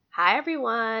Hi,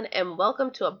 everyone, and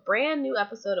welcome to a brand new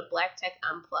episode of Black Tech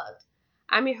Unplugged.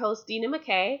 I'm your host, Dina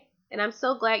McKay, and I'm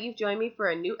so glad you've joined me for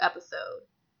a new episode.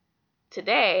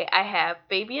 Today, I have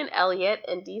Fabian Elliott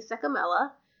and Dee Secamella,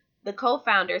 the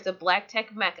co-founders of Black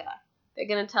Tech Mecca. They're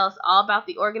going to tell us all about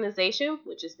the organization,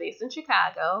 which is based in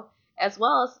Chicago, as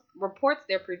well as reports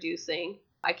they're producing.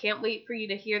 I can't wait for you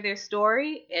to hear their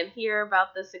story and hear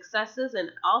about the successes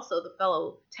and also the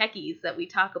fellow techies that we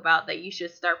talk about that you should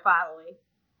start following.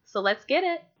 So let's get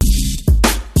it.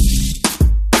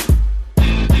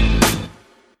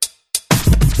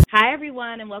 Hi,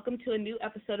 everyone, and welcome to a new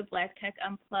episode of Black Tech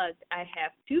Unplugged. I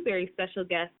have two very special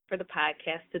guests for the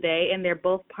podcast today, and they're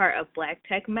both part of Black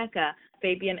Tech Mecca,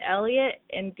 Fabian Elliott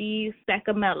and Dee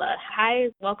Secamella. Hi,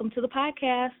 welcome to the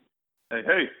podcast.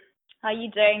 Hey. How you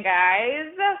doing,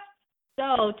 guys?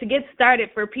 So, to get started,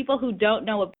 for people who don't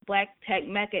know what Black Tech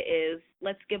Mecca is,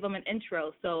 let's give them an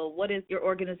intro. So, what is your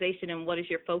organization and what is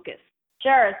your focus?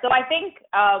 Sure. So I think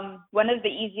one of the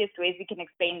easiest ways we can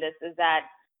explain this is that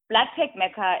Black Tech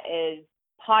Mecca is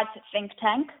part think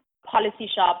tank, policy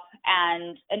shop,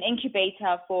 and an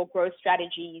incubator for growth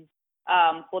strategies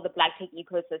for the Black Tech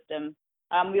ecosystem.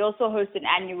 We also host an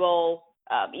annual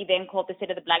event called the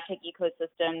State of the Black Tech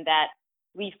Ecosystem that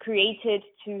we've created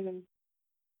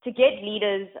to get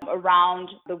leaders around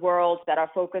the world that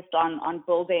are focused on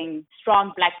building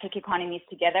strong Black tech economies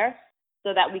together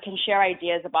so that we can share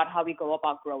ideas about how we go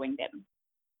about growing them.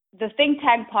 The think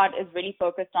tank part is really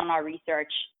focused on our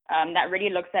research that really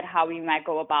looks at how we might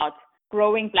go about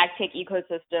growing Black tech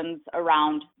ecosystems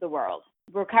around the world.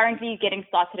 We're currently getting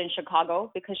started in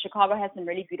Chicago because Chicago has some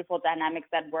really beautiful dynamics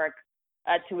that work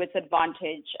to its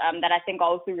advantage that I think are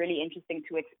also really interesting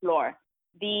to explore.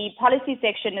 The policy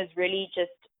section is really just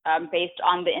based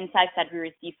on the insights that we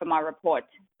receive from our report.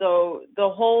 So the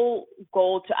whole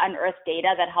goal to unearth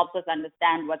data that helps us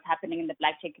understand what's happening in the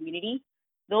Black tech community,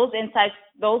 those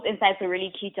insights are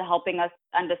really key to helping us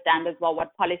understand as well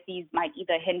what policies might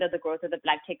either hinder the growth of the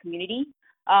Black tech community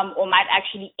or might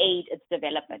actually aid its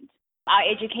development. Our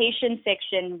education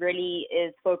section really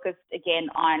is focused again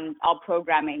on our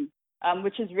programming,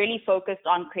 which is really focused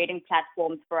on creating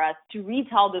platforms for us to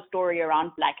retell the story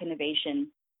around Black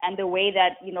innovation and the way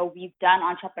that, we've done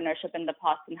entrepreneurship in the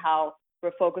past and how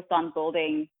we're focused on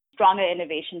building stronger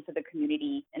innovation for the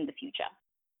community in the future.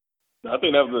 I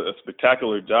think that was a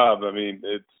spectacular job. I mean,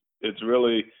 it's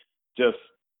really just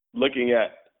looking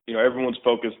at, everyone's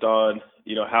focused on,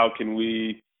 how can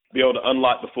we be able to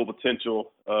unlock the full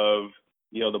potential of,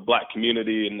 the Black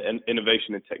community and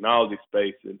innovation and technology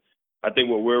space. And I think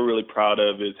what we're really proud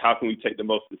of is how can we take the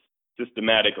most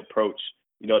systematic approach,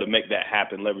 to make that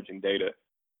happen, leveraging data.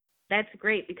 That's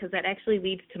great because that actually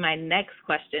leads to my next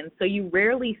question. So you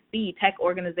rarely see tech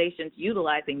organizations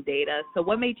utilizing data. So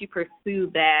what made you pursue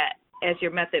that as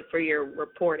your method for your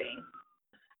reporting?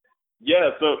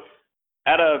 Yeah, so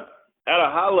at a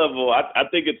high level, I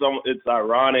think it's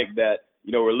ironic that,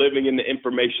 we're living in the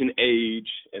information age,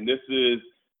 and this is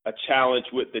a challenge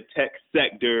with the tech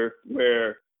sector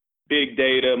where big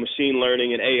data, machine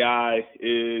learning, and AI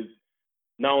is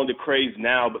not only the craze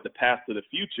now, but the path to the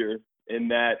future, in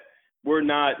that we're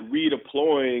not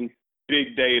redeploying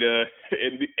big data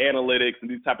and analytics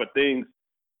and these type of things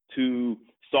to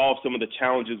solve some of the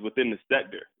challenges within the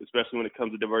sector, especially when it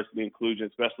comes to diversity and inclusion,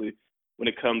 especially when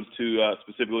it comes to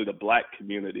specifically the Black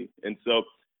community. And so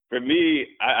for me,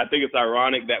 I think it's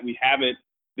ironic that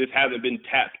this hasn't been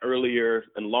tapped earlier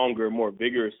and longer, more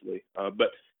vigorously. But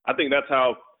I think that's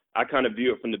how I kind of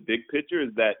view it from the big picture,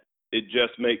 is that it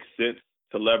just makes sense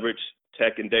to leverage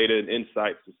tech and data and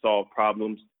insights to solve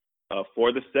problems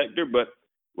for the sector. But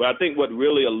I think what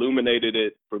really illuminated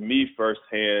it for me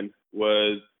firsthand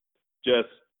was just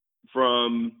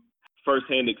from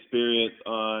firsthand experience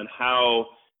on how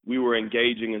we were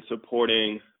engaging and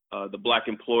supporting the Black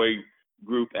employee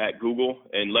group at Google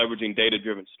and leveraging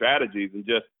data-driven strategies and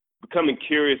just becoming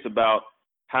curious about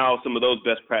how some of those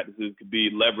best practices could be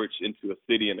leveraged into a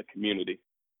city and a community.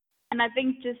 And I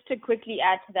think just to quickly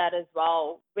add to that as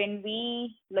well, when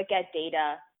we look at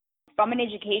data, from an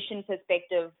education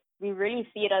perspective, we really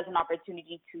see it as an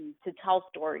opportunity to tell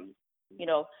stories.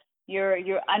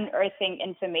 You're unearthing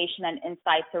information and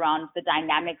insights around the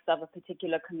dynamics of a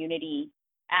particular community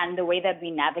and the way that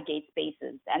we navigate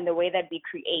spaces and the way that we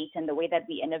create and the way that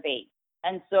we innovate.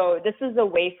 And so this is a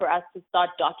way for us to start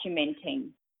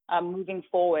documenting moving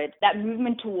forward, that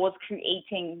movement towards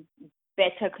creating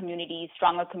better communities,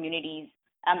 stronger communities,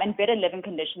 and better living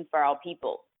conditions for our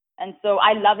people. And so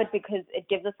I love it because it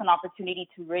gives us an opportunity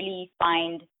to really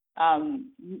find,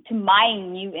 to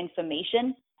mine new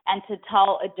information and to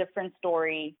tell a different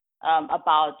story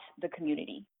about the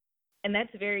community. And that's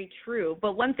very true.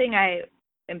 But one thing I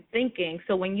am thinking,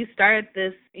 so when you started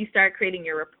creating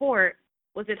your report,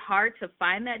 was it hard to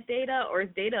find that data, or is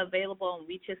data available and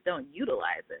we just don't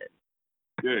utilize it?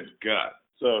 Good God.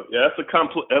 So yeah, that's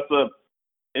a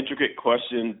intricate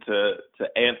question to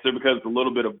answer because it's a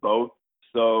little bit of both.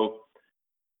 So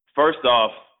first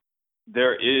off,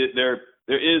 there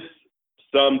is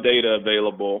some data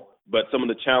available, but some of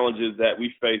the challenges that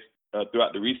we faced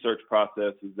throughout the research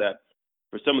process is that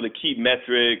for some of the key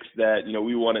metrics that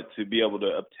we wanted to be able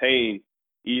to obtain,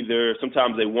 either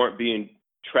sometimes they weren't being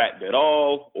tracked at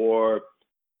all, or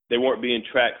they weren't being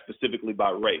tracked specifically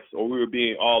by race, or we were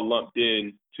being all lumped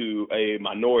in to a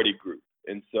minority group.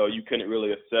 And so you couldn't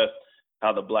really assess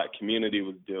how the Black community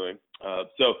was doing.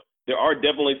 So there are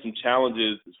definitely some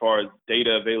challenges as far as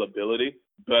data availability,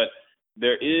 but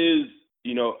there is,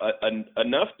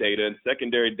 enough data and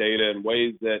secondary data and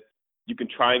ways that you can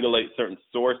triangulate certain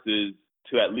sources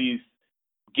to at least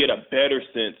get a better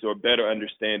sense or better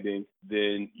understanding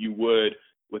than you would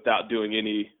without doing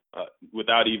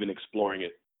without even exploring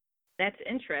it. That's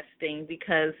interesting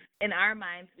because in our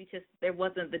minds,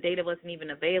 the data wasn't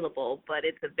even available, but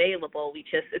it's available.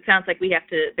 It sounds like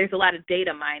there's a lot of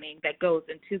data mining that goes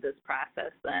into this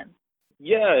process then.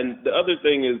 Yeah, and the other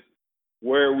thing is,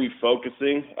 where are we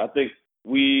focusing? I think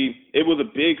it was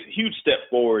a huge step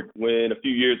forward when a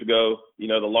few years ago, the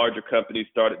larger companies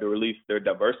started to release their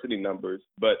diversity numbers,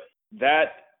 but that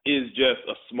is just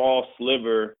a small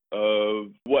sliver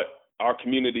of what our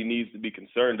community needs to be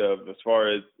concerned of as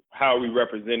far as how we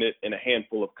represent it in a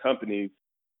handful of companies.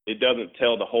 It doesn't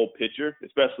tell the whole picture,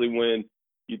 especially when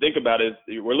you think about it.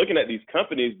 We're looking at these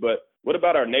companies, but what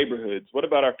about our neighborhoods? What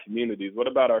about our communities? What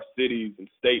about our cities and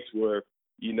states where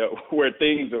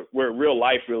where real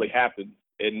life really happens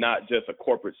and not just a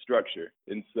corporate structure?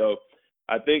 And so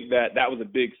I think that was a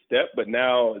big step, but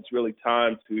now it's really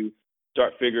time to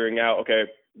start figuring out, okay,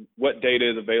 what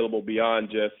data is available beyond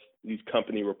just these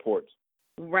company reports.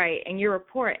 Right, and your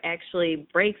report actually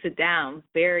breaks it down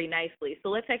very nicely. So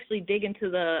let's actually dig into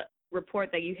the report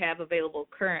that you have available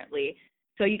currently.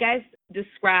 So you guys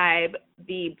describe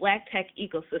the Black tech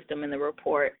ecosystem in the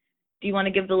report. Do you want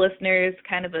to give the listeners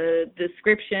kind of a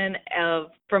description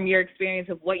from your experience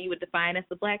of what you would define as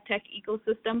the Black tech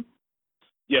ecosystem?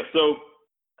 Yeah, so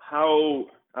how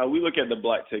we look at the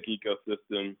Black tech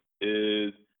ecosystem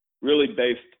is really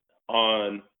based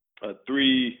on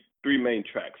three main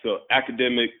tracks. So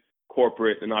academic,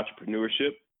 corporate, and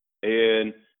entrepreneurship,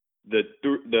 and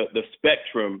the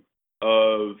spectrum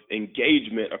of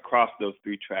engagement across those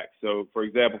three tracks. So for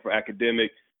example, for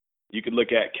academic, you could look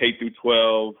at K through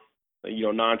 12,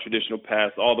 non-traditional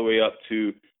paths, all the way up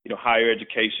to, higher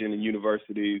education and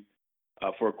universities.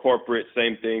 For corporate,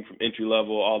 same thing, from entry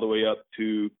level all the way up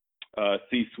to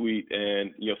C-suite,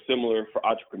 and, similar for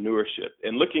entrepreneurship.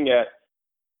 And looking at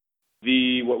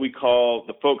what we call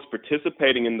the folks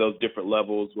participating in those different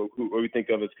levels, what we think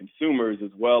of as consumers, as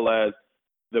well as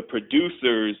the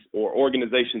producers or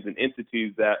organizations and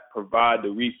entities that provide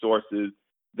the resources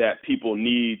that people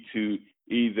need to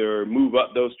either move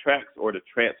up those tracks or to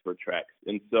transfer tracks.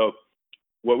 And so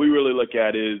what we really look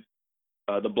at is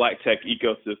the Black tech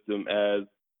ecosystem as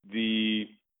the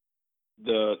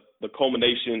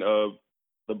culmination of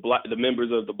the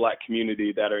members of the Black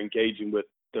community that are engaging with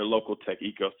their local tech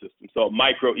ecosystem. So a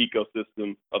micro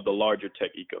ecosystem of the larger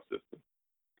tech ecosystem.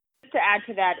 To add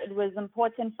to that, it was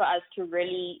important for us to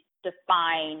really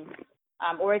define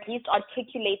or at least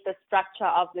articulate the structure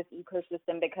of this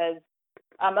ecosystem, because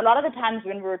a lot of the times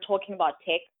when we're talking about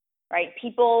tech, right,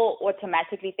 people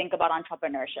automatically think about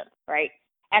entrepreneurship, right?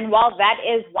 And while that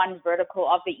is one vertical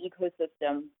of the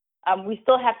ecosystem, we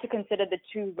still have to consider the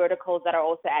two verticals that are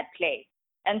also at play.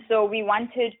 And so we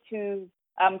wanted to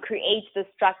create the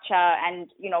structure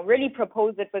and, really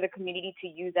propose it for the community to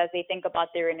use as they think about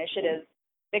their initiatives,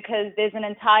 because there's an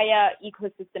entire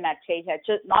ecosystem at play here,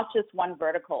 not just one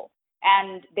vertical.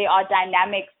 And there are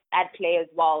dynamics at play as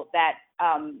well that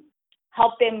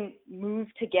help them move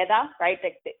together, right?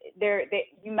 Like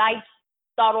you might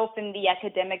start off in the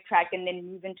academic track and then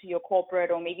move into your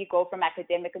corporate, or maybe go from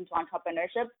academic into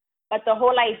entrepreneurship. But the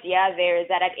whole idea there is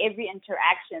that at every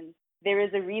interaction, there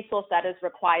is a resource that is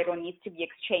required or needs to be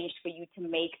exchanged for you to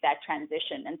make that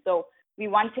transition. And so we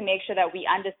want to make sure that we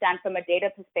understand from a data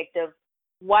perspective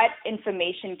what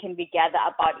information can we gather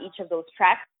about each of those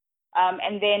tracks,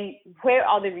 and then where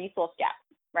are the resource gaps,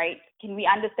 right? Can we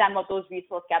understand what those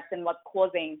resource gaps and what's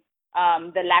causing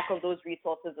the lack of those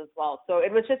resources as well? So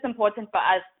it was just important for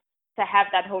us to have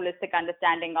that holistic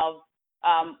understanding of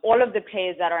all of the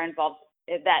players that are involved,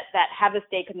 that have a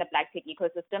stake in the Black tech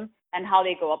ecosystem, and how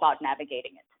they go about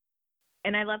navigating it.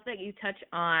 And I love that you touch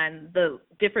on the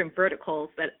different verticals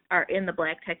that are in the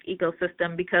Black tech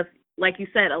ecosystem because, like you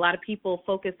said, a lot of people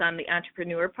focus on the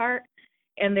entrepreneur part,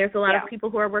 and there's a lot of people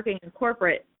who are working in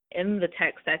corporate in the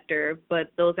tech sector,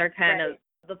 but those are kind of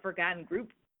the forgotten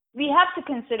group. We have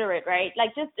to consider it, right?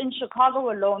 Like just in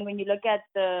Chicago alone, when you look at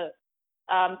the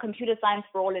Computer Science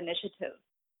for All initiative,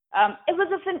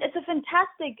 it's a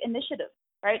fantastic initiative,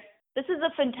 right? This is a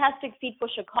fantastic feat for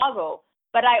Chicago.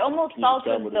 But I almost felt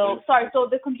as though, so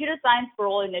the Computer Science for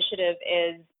All initiative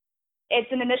it's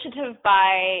an initiative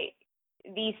by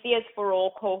the CS for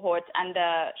All cohort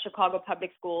under Chicago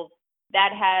Public Schools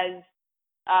that has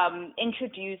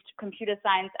introduced computer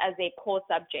science as a core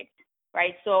subject,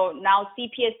 right? So now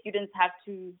CPS students have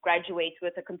to graduate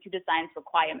with a computer science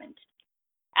requirement.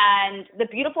 And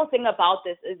the beautiful thing about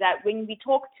this is that when we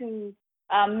talk to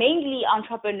mainly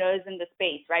entrepreneurs in the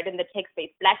space, right, in the tech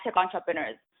space, Black tech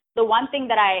entrepreneurs, the one thing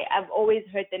that I've always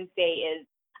heard them say is,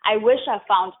 I wish I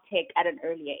found tech at an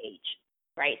earlier age,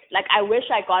 right? Like, I wish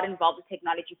I got involved with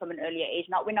technology from an earlier age,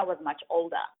 not when I was much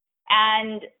older.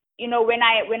 And, you know, when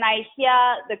I hear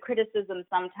the criticism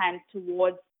sometimes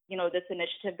towards, you know, this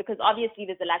initiative, because obviously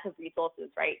there's a lack of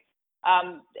resources, right?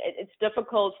 It's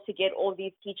difficult to get all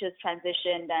these teachers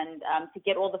transitioned and to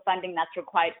get all the funding that's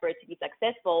required for it to be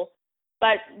successful.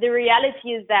 But the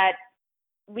reality is that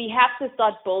we have to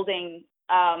start building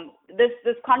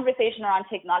this conversation around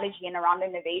technology and around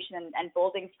innovation and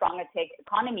building stronger tech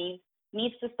economies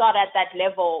needs to start at that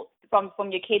level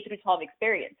from your K through 12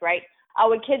 experience, right?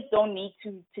 Our kids don't need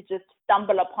to just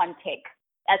stumble upon tech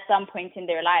at some point in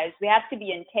their lives. We have to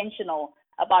be intentional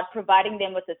about providing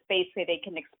them with a space where they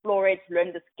can explore it,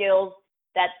 learn the skills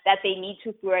that they need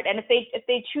to for it. And if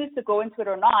they choose to go into it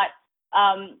or not,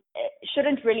 it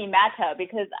shouldn't really matter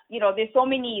because, you know, there's so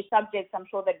many subjects I'm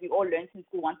sure that we all learned in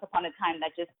school once upon a time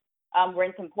that just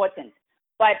weren't important.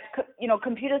 But, you know,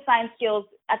 computer science skills,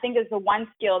 I think, is the one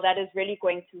skill that is really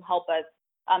going to help us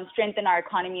strengthen our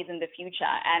economies in the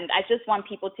future. And I just want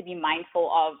people to be mindful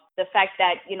of the fact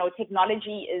that, you know,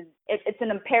 technology it's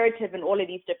an imperative in all of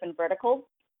these different verticals.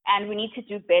 And we need to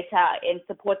do better in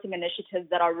supporting initiatives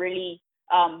that are really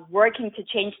working to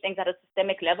change things at a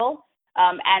systemic level.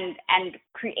 And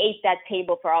create that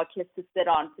table for our kids to sit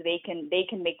on so they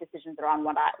can make decisions around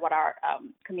what our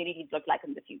communities look like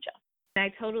in the future. I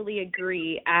totally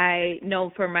agree. I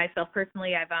know for myself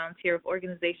personally, I volunteer with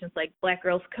organizations like Black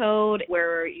Girls Code,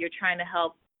 where you're trying to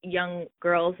help young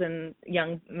girls and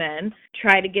young men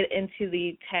try to get into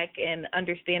the tech and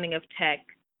understanding of tech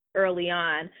early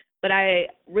on. But I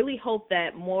really hope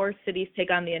that more cities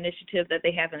take on the initiative that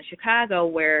they have in Chicago,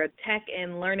 where tech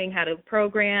and learning how to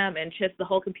program and just the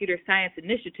whole computer science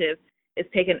initiative is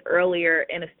taken earlier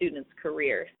in a student's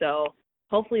career. So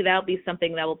hopefully that'll be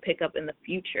something that will pick up in the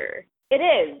future. It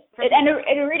is.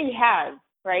 It already has,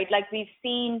 right? Like we've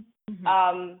seen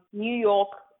New York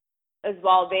as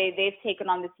well. They've taken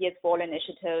on the CS4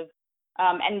 initiative,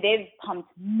 and they've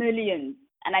pumped millions,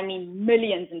 and I mean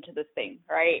millions into this thing,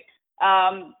 right?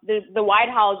 The White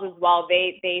House as well,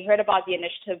 they heard about the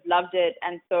initiative, loved it,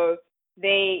 and so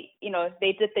they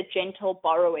did the gentle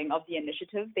borrowing of the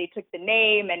initiative. They took the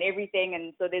name and everything,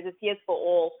 and so there's a CS for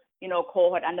All,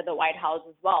 cohort under the White House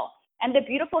as well. And the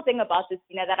beautiful thing about this,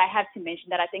 that I have to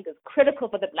mention that I think is critical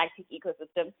for the Black tech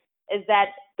ecosystem is that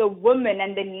the woman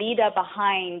and the leader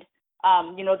behind,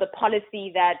 the policy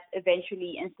that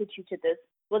eventually instituted this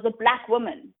was a Black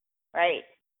woman, right?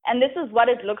 And this is what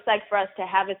it looks like for us to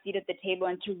have a seat at the table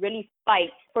and to really fight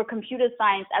for computer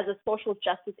science as a social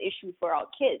justice issue for our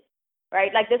kids, right?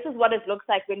 Like this is what it looks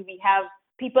like when we have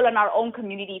people in our own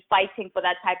community fighting for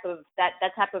that type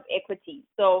of equity.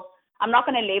 So I'm not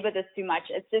going to labor this too much.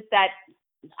 It's just that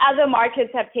other markets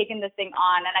have taken this thing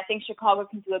on, and I think Chicago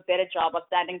can do a better job of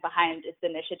standing behind its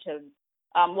initiatives,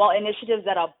 initiatives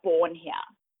that are born here.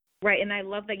 Right, and I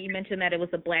love that you mentioned that it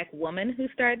was a Black woman who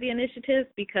started the initiative,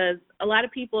 because a lot of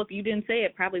people, if you didn't say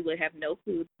it, probably would have no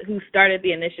clue who started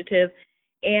the initiative.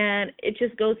 And it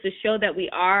just goes to show that we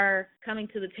are coming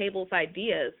to the table with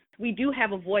ideas. We do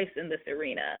have a voice in this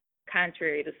arena,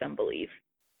 contrary to some belief.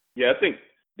 Yeah, I think,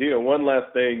 Dina, one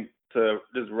last thing to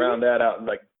just round that out, and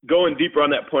like going deeper on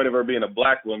that point of her being a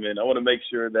Black woman, I want to make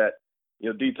sure that,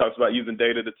 Dee talks about using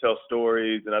data to tell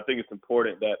stories, and I think it's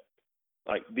important that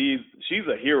she's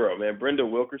a hero, man. Brenda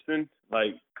Wilkerson,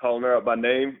 calling her out by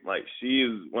name, she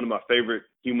is one of my favorite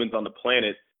humans on the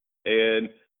planet. And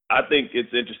I think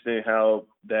it's interesting how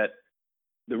that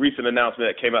the recent announcement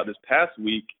that came out this past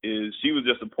week is she was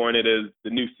just appointed as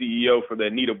the new CEO for the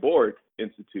Anita Borg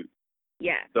Institute.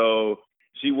 Yeah. So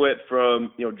she went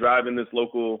from, driving this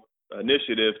local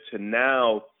initiative to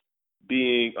now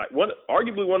being like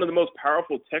arguably one of the most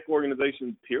powerful tech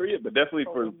organizations, period, but definitely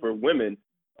for women.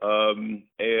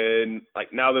 And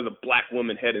like now there's a Black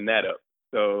woman heading that up.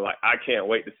 So like I can't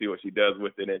wait to see what she does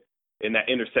with it and that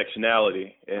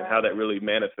intersectionality and how that really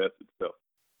manifests itself.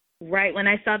 Right. When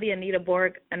I saw the Anita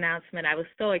Borg announcement, I was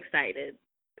so excited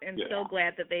and so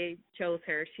glad that they chose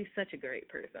her. She's such a great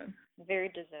person. Very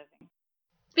deserving.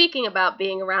 Speaking about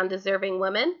being around deserving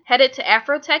women, headed to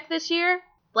Afrotech this year,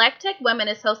 Black Tech Women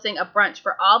is hosting a brunch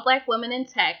for all Black women in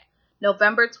tech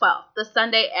November 12th, the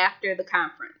Sunday after the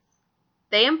conference.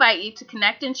 They invite you to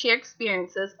connect and share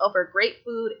experiences over great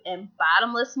food and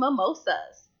bottomless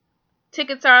mimosas.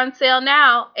 Tickets are on sale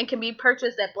now and can be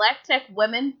purchased at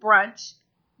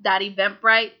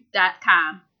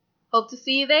blacktechwomenbrunch.eventbrite.com. Hope to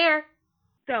see you there.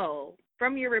 So,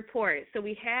 from your report,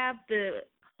 we have the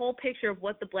whole picture of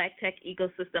what the Black tech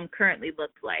ecosystem currently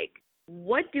looks like.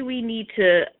 What do we need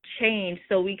to change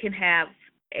so we can have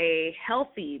a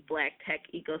healthy Black tech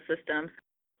ecosystem?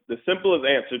 The simplest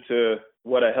answer to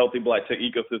what a healthy Black tech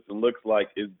ecosystem looks like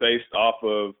is based off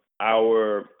of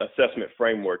our assessment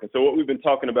framework. And so what we've been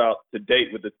talking about to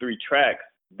date with the 3 tracks,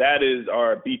 that is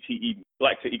our BTE,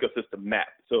 Black tech ecosystem map.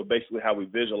 So basically how we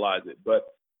visualize it. But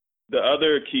the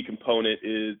other key component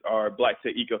is our Black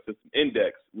tech ecosystem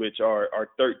index, which are our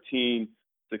 13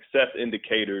 success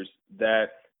indicators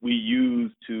that we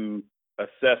use to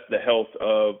assess the health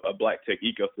of a Black tech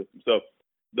ecosystem. So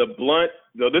the blunt,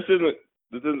 though this isn't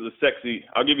the sexy,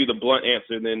 I'll give you the blunt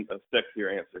answer and then a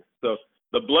sexier answer. So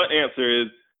the blunt answer is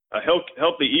a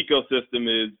healthy ecosystem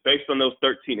is based on those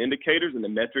 13 indicators and the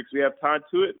metrics we have tied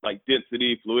to it, like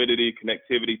density, fluidity,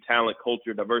 connectivity, talent,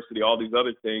 culture, diversity, all these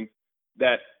other things,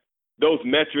 that those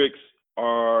metrics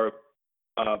are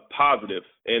positive,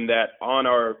 and that on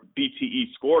our BTE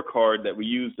scorecard that we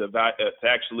use to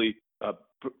actually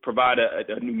provide a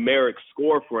numeric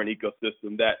score for an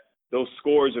ecosystem, that those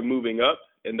scores are moving up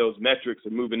and those metrics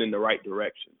are moving in the right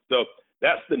direction. So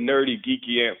that's the nerdy,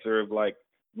 geeky answer of like,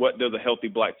 what does a healthy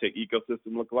Black tech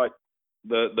ecosystem look like?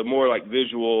 The more like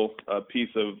visual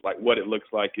piece of like what it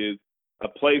looks like is a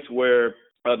place where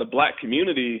the Black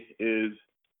community is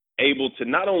able to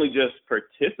not only just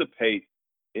participate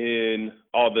in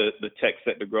all the tech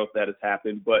sector growth that has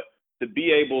happened, but to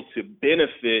be able to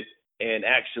benefit and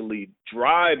actually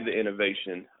drive the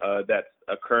innovation that's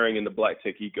occurring in the Black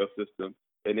tech ecosystem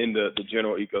and in the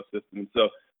general ecosystem. So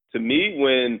to me,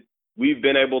 when we've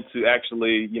been able to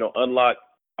actually, unlock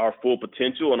our full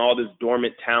potential and all this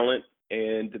dormant talent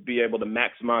and to be able to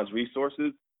maximize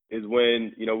resources is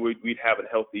when, we'd have a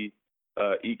healthy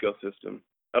ecosystem.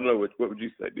 I don't know, what would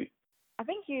you say, Dee? I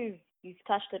think you've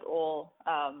touched it all.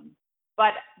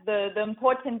 But the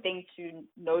important thing to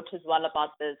note as well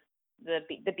about this,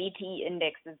 the BTE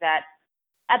index, is that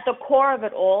at the core of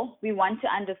it all, we want to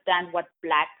understand what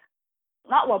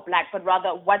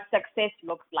success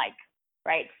looks like,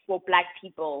 right, for Black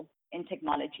people in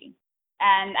technology.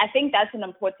 And I think that's an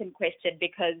important question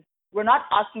because we're not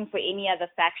asking for any other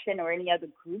faction or any other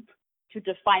group to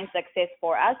define success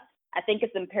for us. I think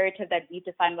it's imperative that we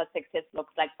define what success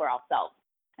looks like for ourselves.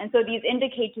 And so these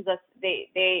indicators,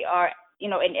 they are,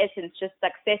 in essence, just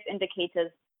success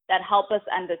indicators that help us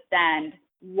understand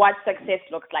what success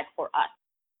looks like for us,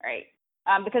 right?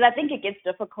 Because I think it gets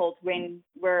difficult when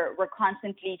we're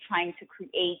constantly trying to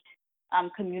create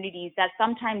communities that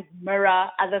sometimes mirror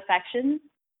other factions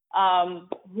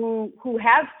who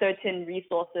have certain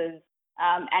resources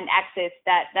and access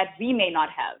that we may not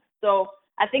have. So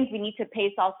I think we need to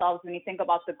pace ourselves when we think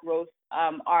about the growth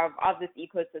of this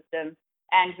ecosystem,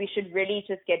 and we should really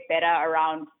just get better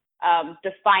around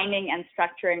defining and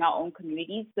structuring our own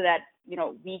communities so that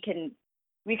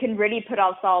we can really put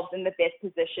ourselves in the best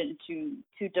position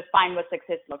to define what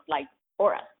success looks like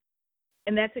for us.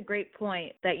 And that's a great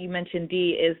point that you mentioned,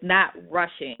 Dee, is not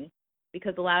rushing,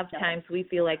 because a lot of times we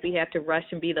feel like we have to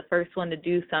rush and be the first one to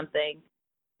do something.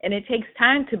 And it takes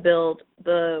time to build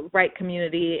the right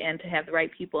community and to have the right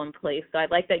people in place. So I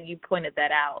like that you pointed that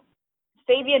out.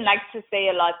 Fabian likes to say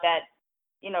a lot that,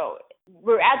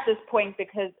 we're at this point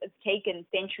because it's taken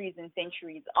centuries and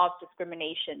centuries of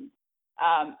discrimination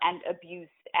and abuse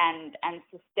and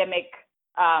systemic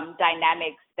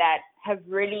dynamics that have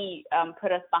really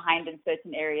put us behind in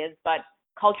certain areas, but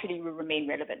culturally we remain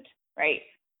relevant, right?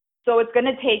 So it's going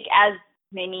to take as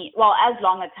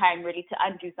long a time really to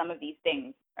undo some of these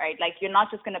things, right? Like you're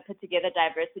not just going to put together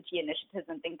diversity initiatives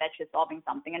and think that you're solving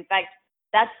something. In fact,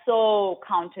 that's so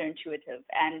counterintuitive,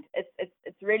 and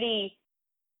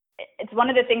it's one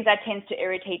of the things that tends to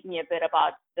irritate me a bit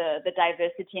about the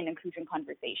diversity and inclusion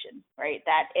conversation, right?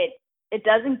 That it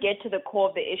doesn't get to the core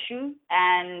of the issue,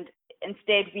 and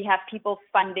instead we have people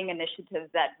funding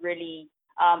initiatives that really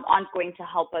aren't going to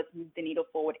help us move the needle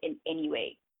forward in any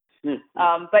way.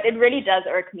 But it really does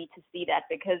irk me to see that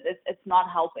because it's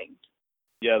not helping.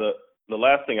 Yeah, the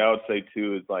last thing I would say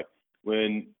too is like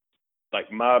when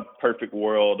like my perfect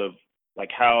world of like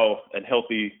how a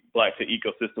healthy Black tech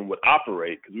ecosystem would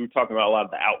operate, because we were talking about a lot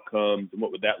of the outcomes and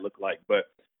what would that look like, but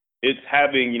it's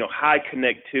having, high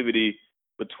connectivity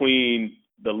between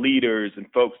the leaders and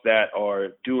folks that are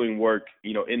doing work,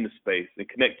 in the space, and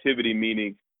connectivity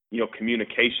meaning,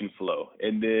 communication flow,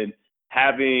 and then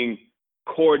having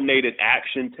coordinated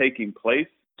action taking place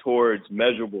towards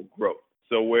measurable growth.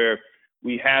 So where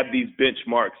we have these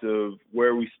benchmarks of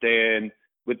where we stand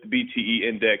with the BTE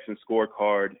index and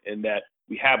scorecard, and that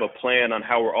we have a plan on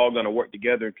how we're all going to work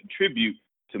together and contribute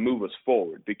to move us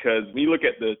forward. Because when you look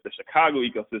at the Chicago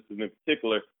ecosystem in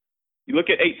particular, you look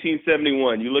at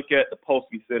 1871, you look at the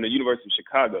Polsky Center, University of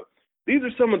Chicago, these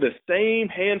are some of the same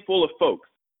handful of folks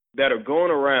that are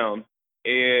going around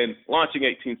and launching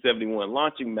 1871,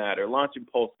 launching Matter, launching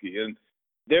Polsky, and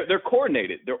they're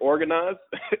coordinated, they're organized,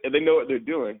 and they know what they're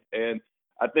doing. And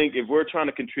I think if we're trying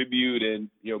to contribute and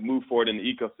move forward in the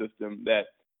ecosystem, that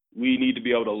we need to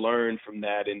be able to learn from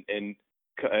that and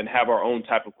have our own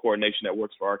type of coordination that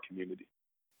works for our community.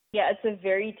 Yeah, it's a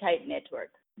very tight network.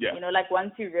 Yeah. Like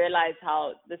once you realize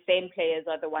how the same players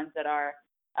are the ones that are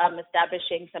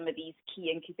establishing some of these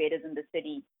key incubators in the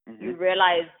city, you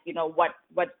realize,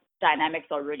 what dynamics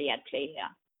are really at play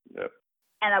here. Yep.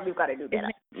 And that we've got to do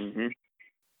better.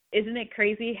 Isn't it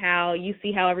crazy how you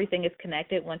see how everything is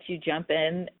connected once you jump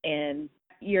in and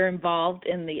you're involved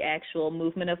in the actual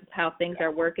movement of how things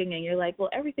are working, and you're like, well,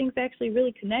 everything's actually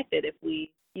really connected if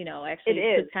we, actually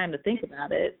took time to think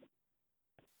about it.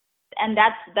 And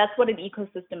that's what an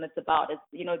ecosystem is about. It's,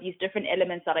 these different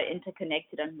elements that are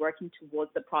interconnected and working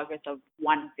towards the progress of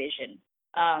one vision.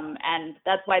 And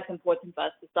that's why it's important for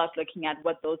us to start looking at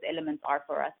what those elements are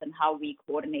for us and how we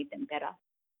coordinate them better.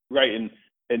 Right.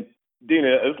 And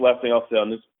Dina, this last thing I'll say on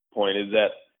this point is that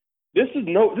this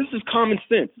is common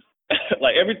sense.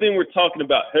 Like everything we're talking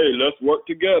about, hey, let's work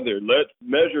together, let's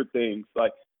measure things.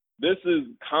 Like this is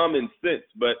common sense,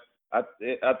 but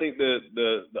I think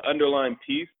the underlying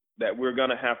piece that we're going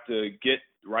to have to get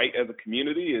right as a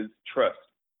community is trust,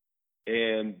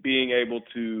 and being able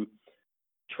to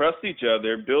trust each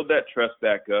other, build that trust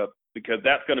back up, because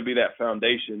that's going to be that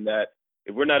foundation that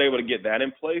if we're not able to get that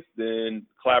in place, then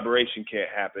collaboration can't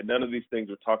happen. None of these things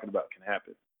we're talking about can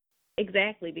happen.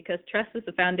 Exactly, because trust is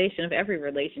the foundation of every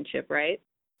relationship, right?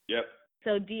 Yep.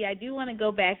 So, Dee, I do want to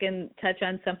go back and touch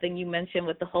on something you mentioned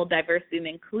with the whole diversity and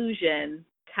inclusion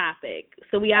topic.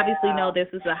 So we obviously know this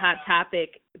is a hot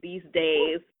topic these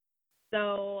days.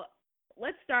 So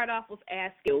let's start off with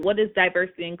asking, what does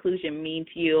diversity and inclusion mean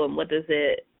to you, and what does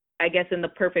it, I guess, in the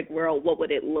perfect world, what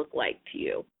would it look like to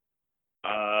you?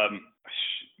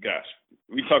 Gosh,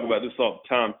 we talk about this all the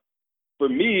time. For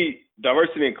me,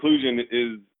 diversity and inclusion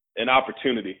is an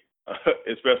opportunity,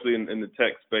 especially in the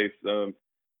tech space,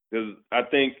 because I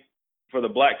think for the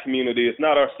Black community, it's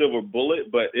not our silver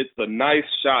bullet, but it's a nice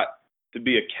shot to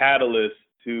be a catalyst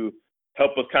to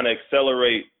help us kind of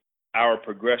accelerate our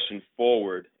progression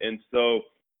forward. And so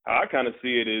how I kind of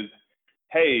see it is,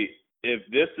 hey, if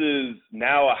this is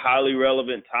now a highly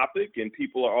relevant topic and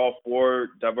people are all for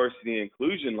diversity and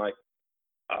inclusion, like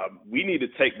we need to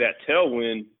take that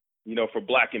tailwind, for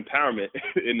Black empowerment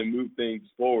and to move things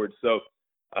forward. So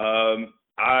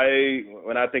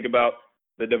when I think about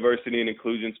the diversity and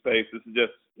inclusion space, this is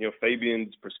just,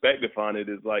 Fabian's perspective on it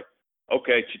is like,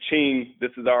 okay, cha-ching,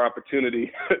 this is our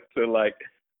opportunity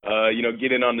to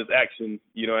get in on this action,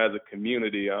 as a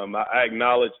community. I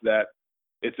acknowledge that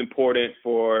it's important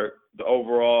for the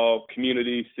overall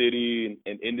community, city,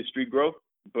 and industry growth.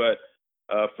 But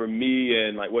for me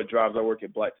and what drives our work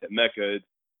at Black Tech Mecca, it's,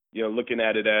 looking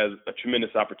at it as a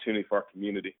tremendous opportunity for our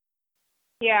community.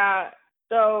 Yeah.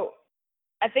 So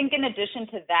I think in addition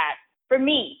to that, for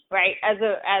me, right, as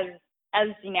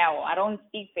I don't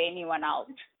speak for anyone else.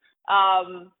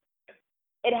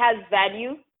 It has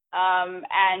value,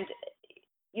 and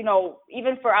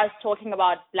even for us talking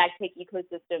about Black tech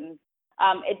ecosystems,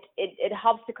 it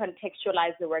helps to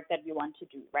contextualize the work that we want to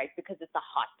do, right? Because it's a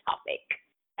hot topic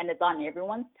and it's on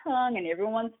everyone's tongue and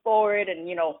everyone's forward,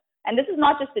 and this is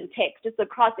not just in tech, just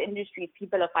across industries,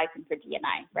 people are fighting for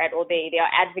D&I, right? Or they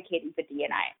are advocating for D&I.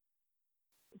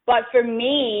 But for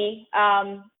me,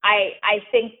 I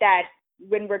think that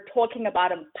when we're talking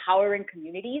about empowering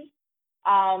communities,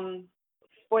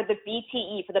 for the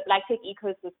BTE, for the Black tech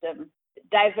ecosystem,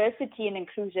 diversity and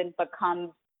inclusion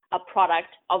becomes a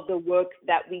product of the work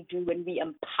that we do when we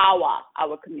empower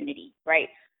our community, right?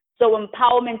 So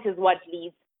empowerment is what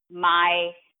leads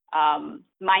my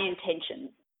my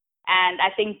intentions. And I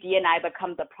think D&I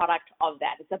becomes a product of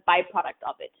that. It's a byproduct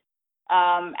of it.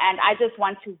 And I just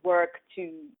want to work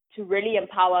to really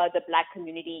empower the Black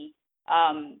community,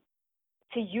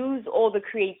 to use all the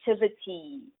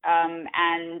creativity,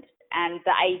 and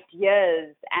the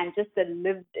ideas and just the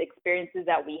lived experiences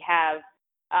that we have,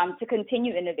 to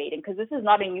continue innovating. Because this is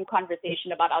not a new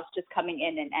conversation about us just coming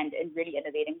in and really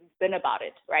innovating. We've been about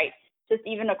it, right? Just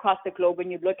even across the globe,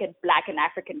 when you look at Black and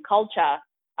African culture,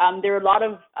 there are a lot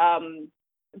of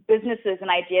businesses and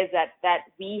ideas that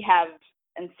we have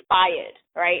inspired,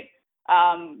 right?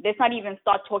 Let's not even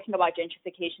start talking about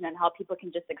gentrification and how people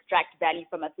can just extract value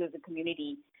from us as a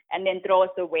community and then throw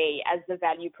us away as the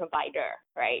value provider,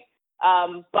 right?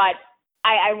 But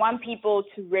I want people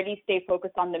to really stay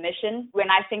focused on the mission. When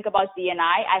I think about D&I,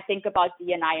 I think about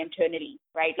D&I internally,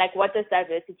 right? Like, what does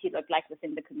diversity look like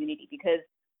within the community? Because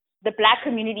the Black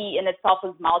community in itself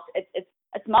is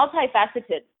it's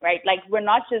multifaceted, right? Like, we're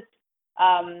not just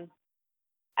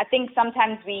I think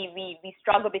sometimes we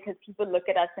struggle because people look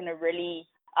at us in a really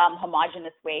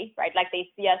homogenous way, right? Like, they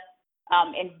see us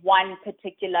with one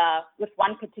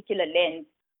particular lens,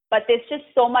 but there's just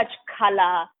so much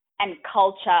color and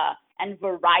culture and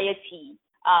variety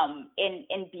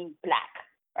in being Black,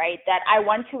 right? That I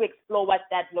want to explore what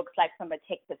that looks like from a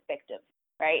tech perspective,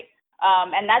 right?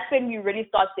 And that's when we really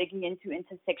start digging into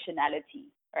intersectionality,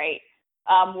 right?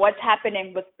 What's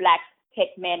happening with Black tech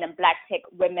men and Black tech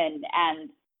women, and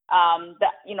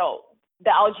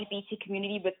the LGBT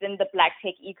community within the Black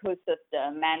tech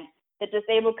ecosystem, and the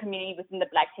disabled community within the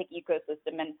Black tech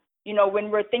ecosystem. And when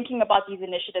we're thinking about these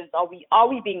initiatives, are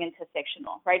we being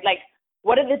intersectional, right? Like,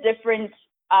 what are the different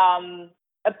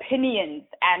opinions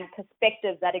and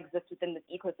perspectives that exist within this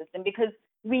ecosystem? Because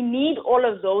we need all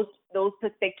of those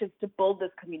perspectives to build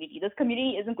this community. This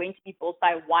community isn't going to be built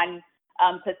by one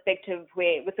perspective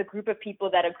with a group of people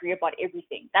that agree about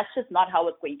everything. That's just not how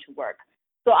it's going to work.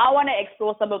 So I want to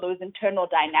explore some of those internal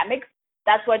dynamics.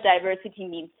 That's what diversity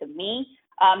means to me.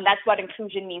 That's what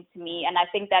inclusion means to me. And I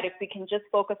think that if we can just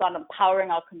focus on empowering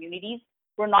our communities,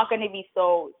 we're not going to be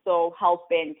so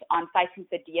hell-bent on fighting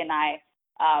for D&I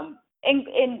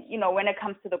when it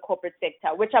comes to the corporate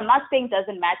sector, which I'm not saying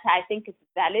doesn't matter. I think it's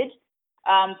valid.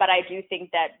 But I do think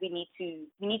that we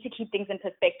need to keep things in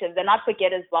perspective and not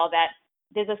forget as well that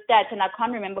there's a stat, and I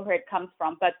can't remember where it comes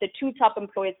from, but the two top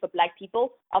employers for Black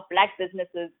people are Black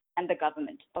businesses and the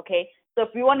government, okay? So if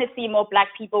we want to see more Black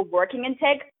people working in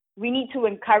tech, we need to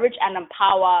encourage and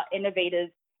empower innovators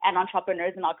and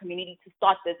entrepreneurs in our community to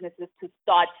start businesses, to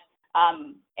start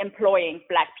employing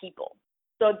Black people.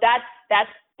 So that's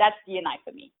D&I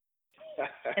for me.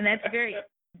 And that's very,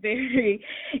 very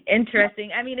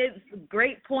interesting. I mean, it's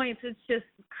great points. It's just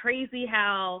crazy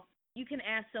how you can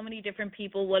ask so many different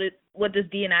people what does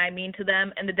D&I mean to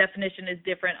them, and the definition is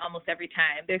different almost every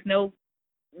time. There's no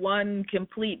one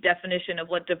complete definition of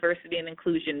what diversity and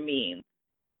inclusion means.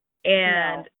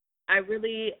 And I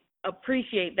really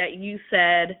appreciate that you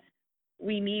said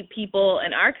we need people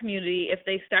in our community, if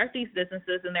they start these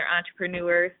businesses and they're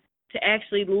entrepreneurs, to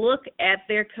actually look at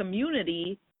their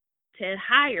community to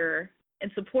hire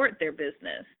and support their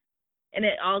business. And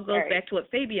it all goes back to what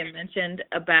Fabian mentioned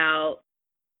about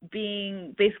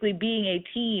being a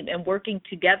team and working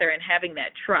together and having that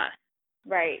trust.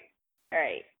 Right.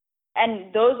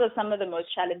 And those are some of the most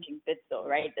challenging bits, though,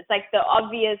 right? It's like the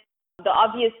obvious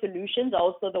solutions are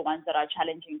also the ones that are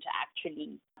challenging to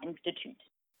actually institute.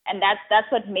 And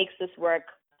that's what makes this work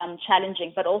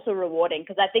challenging, but also rewarding.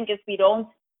 Because I think if we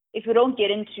don't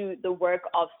get into the work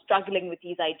of struggling with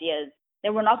these ideas,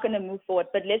 then we're not going to move forward.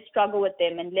 But let's struggle with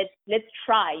them and let's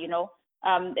try.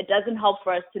 It doesn't help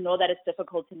for us to know that it's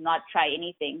difficult to not try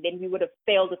anything. Then we would have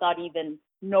failed without even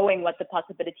knowing what the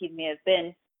possibilities may have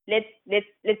been. Let's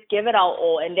give it our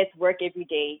all, and let's work every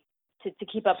day to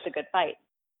keep up the good fight.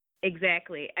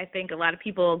 Exactly. I think a lot of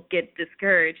people get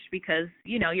discouraged because,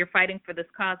 you're fighting for this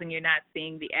cause and you're not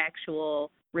seeing the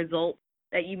actual results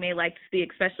that you may like to see,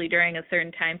 especially during a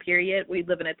certain time period. We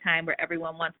live in a time where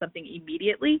everyone wants something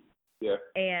immediately. Yeah.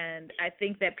 And I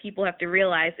think that people have to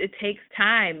realize it takes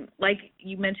time. Like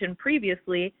you mentioned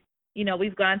previously,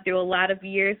 we've gone through a lot of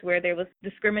years where there was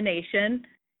discrimination,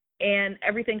 and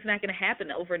everything's not going to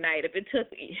happen overnight. If it took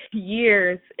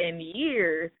years and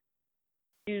years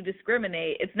to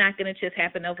discriminate, it's not going to just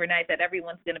happen overnight that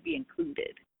everyone's going to be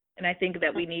included. And I think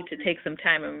that we need to take some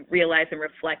time and realize and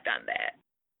reflect on that.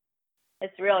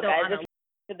 It's real, guys.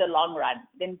 For the long run,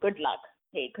 then good luck.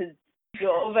 Hey, because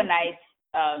your overnight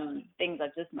things are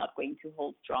just not going to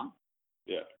hold strong.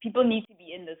 Yeah. People need to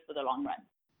be in this for the long run.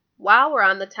 While we're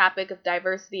on the topic of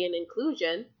diversity and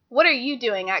inclusion, What are you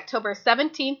doing October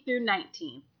 17th through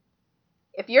 19th?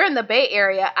 If you're in the Bay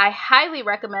Area, I highly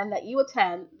recommend that you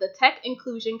attend the Tech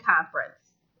Inclusion Conference.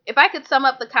 If I could sum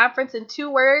up the conference in 2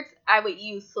 words, I would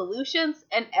use solutions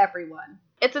and everyone.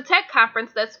 It's a tech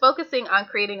conference that's focusing on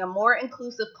creating a more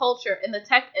inclusive culture in the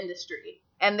tech industry.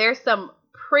 And there's some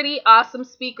pretty awesome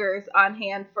speakers on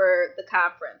hand for the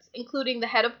conference, including the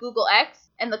head of Google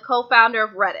X and the co-founder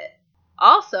of Reddit.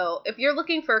 Also, if you're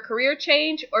looking for a career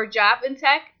change or job in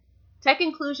tech, Tech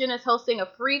Inclusion is hosting a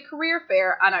free career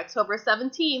fair on October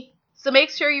 17th, so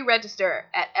make sure you register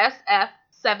at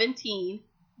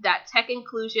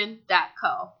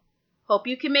sf17.techinclusion.co. Hope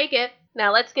you can make it.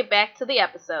 Now let's get back to the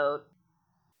episode.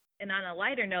 And on a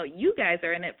lighter note, you guys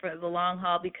are in it for the long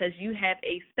haul because you have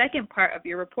a second part of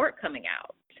your report coming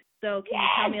out. So can you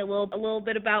tell me a little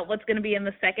bit about what's going to be in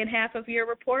the second half of your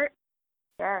report?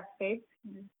 Sure. Faith,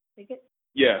 take it.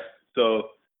 Yeah. So,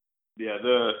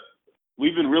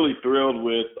 we've been really thrilled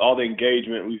with all the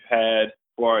engagement we've had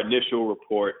for our initial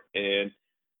report, and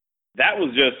that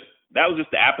was just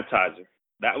the appetizer.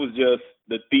 That was just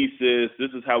the thesis.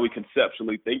 This is how we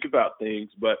conceptually think about things.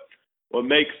 But what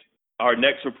makes our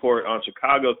next report on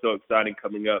Chicago so exciting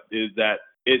coming up is that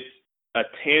it's a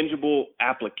tangible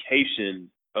application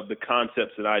of the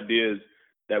concepts and ideas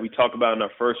that we talk about in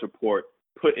our first report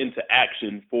put into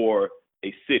action for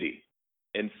a city.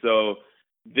 And so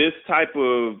this type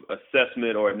of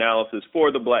assessment or analysis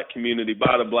for the Black community,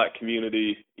 by the Black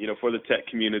community, for the tech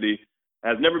community,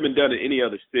 has never been done in any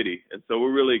other city. And so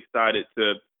we're really excited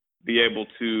to be able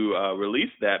to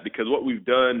release that, because what we've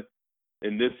done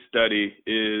in this study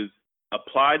is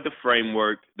applied the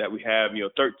framework that we have,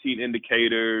 13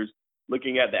 indicators,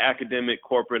 looking at the academic,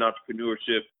 corporate,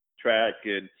 entrepreneurship track,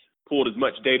 and pulled as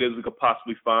much data as we could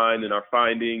possibly find in our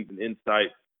findings and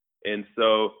insights. And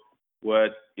so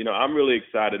what I'm really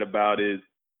excited about is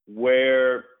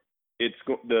where it's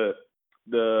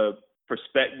the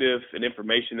perspective and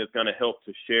information that's going to help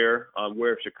to share on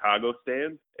where Chicago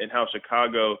stands and how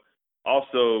Chicago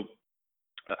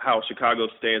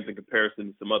stands in comparison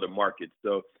to some other markets.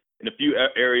 So in a few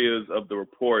areas of the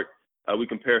report, we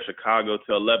compare Chicago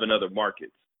to 11 other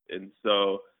markets. And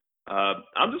so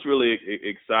I'm just really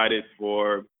excited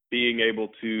for being able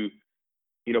to,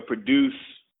 produce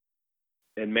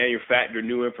and manufacture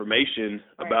new information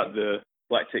about the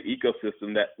Black tech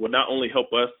ecosystem that will not only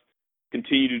help us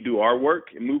continue to do our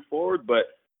work and move forward,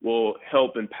 but will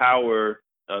help empower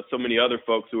so many other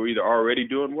folks who are either already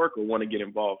doing work or want to get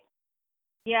involved.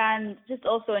 Yeah, and just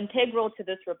also integral to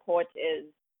this report is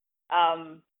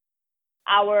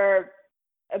our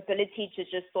ability to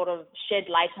just sort of shed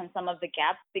light on some of the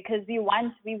gaps, because we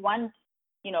want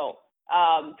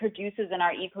producers in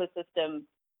our ecosystem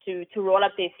to roll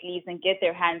up their sleeves and get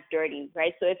their hands dirty,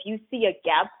 right? So if you see a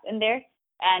gap in there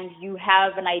and you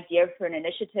have an idea for an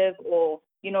initiative, or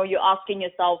you're asking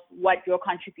yourself what your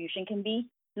contribution can be,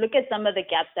 look at some of the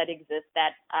gaps that exist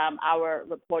that our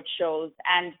report shows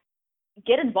and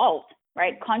get involved,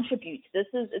 right? Contribute.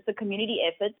 It's a community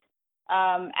effort.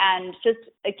 And just,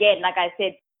 again, like I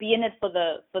said, be in it for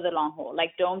the long haul.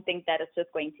 Like, don't think that it's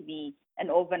just going to be an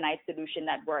overnight solution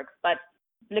that works, but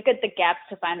look at the gaps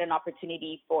to find an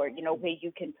opportunity for, where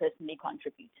you can personally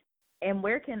contribute. And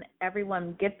where can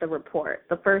everyone get the report,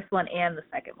 the first one and the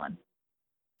second one?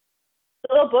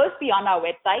 So they'll both be on our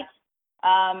website.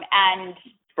 And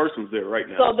first one's there right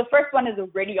now. So the first one is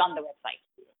already on the website.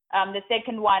 The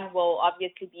second one will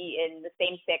obviously be in the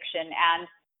same section. And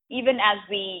even as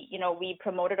we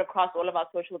promote it across all of our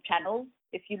social channels,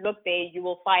 if you look there, you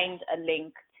will find a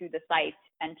link to the site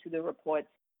and to the report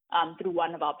through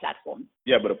one of our platforms.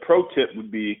 Yeah, but a pro tip would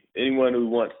be anyone who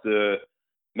wants to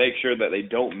make sure that they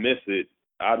don't miss it,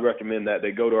 I'd recommend that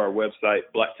they go to our website,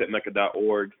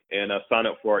 blacktechmecca.org, and sign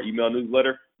up for our email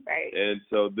newsletter. Right. And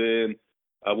so then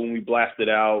when we blast it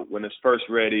out, when it's first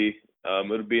ready,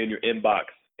 it'll be in your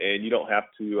inbox, and you don't have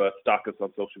to stalk us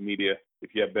on social media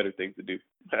if you have better things to do.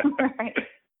 Right.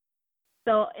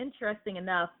 So interesting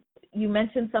enough, you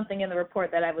mentioned something in the report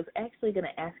that I was actually going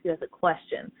to ask you as a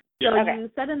question. So You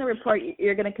said in the report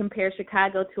you're going to compare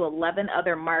Chicago to 11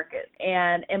 other markets.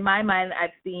 And in my mind,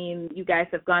 I've seen you guys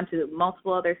have gone to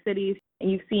multiple other cities, and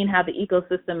you've seen how the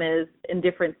ecosystem is in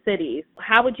different cities.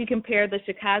 How would you compare the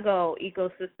Chicago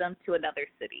ecosystem to another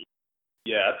city?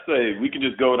 Yeah, I'd say we could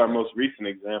just go with our most recent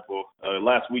example.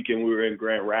 Last weekend we were in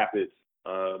Grand Rapids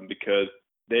because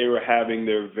they were having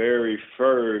their very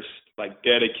first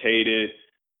dedicated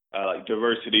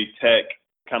diversity tech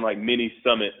kind of mini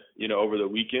summit, over the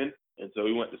weekend. And so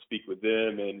we went to speak with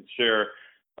them and share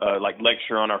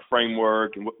lecture on our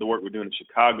framework and what the work we're doing in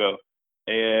Chicago.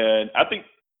 And I think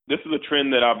this is a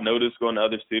trend that I've noticed going to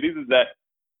other cities, is that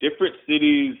different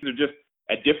cities are just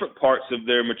at different parts of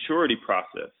their maturity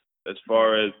process as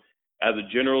far as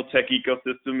a general tech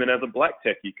ecosystem and as a Black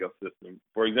tech ecosystem.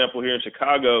 For example, here in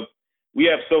Chicago, we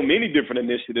have so many different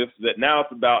initiatives that now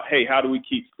it's about, hey, how do we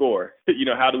keep score?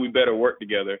 How do we better work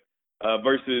together?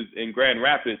 Versus in Grand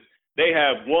Rapids, they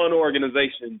have one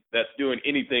organization that's doing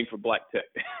anything for Black tech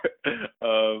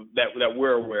that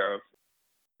we're aware of.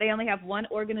 They only have one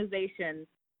organization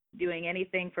doing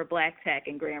anything for Black tech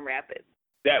in Grand Rapids.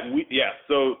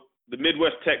 So the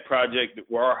Midwest Tech Project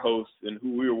were our hosts and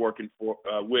who we were working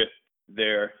with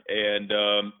there.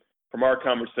 And from our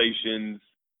conversations,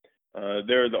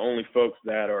 they're the only folks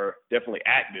that are definitely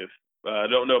active. I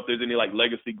don't know if there's any like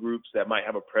legacy groups that might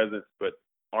have a presence but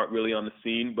aren't really on the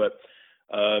scene. But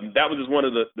that was just one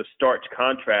of the stark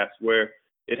contrasts where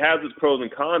it has its pros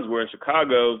and cons, where in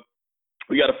Chicago,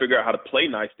 we got to figure out how to play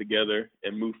nice together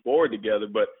and move forward together.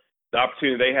 But the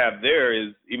opportunity they have there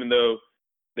is, even though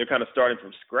they're kind of starting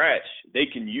from scratch, they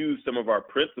can use some of our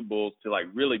principles to like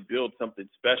really build something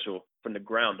special from the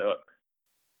ground up.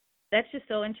 That's just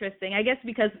so interesting. I guess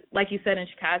because, like you said, in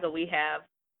Chicago, we have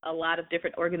a lot of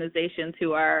different organizations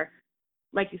who are,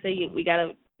 like you say, we got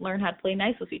to learn how to play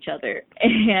nice with each other.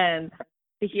 And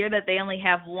to hear that they only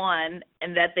have one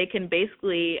and that they can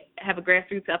basically have a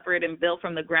grassroots effort and build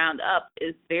from the ground up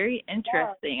is very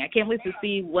interesting. I can't wait to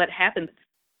see what happens.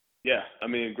 Yeah, I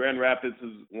mean, Grand Rapids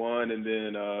is one, and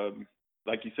then,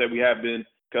 like you said, we have been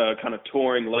kind of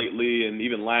touring lately, and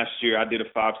even last year I did a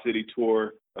 5-city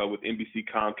tour with NBC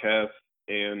Comcast,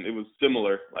 and it was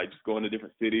similar, like just going to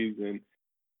different cities and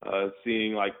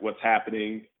seeing like what's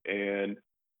happening, and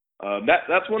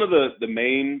that's one of the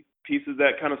main pieces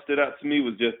that kind of stood out to me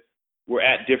was just we're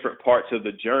at different parts of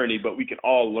the journey, but we can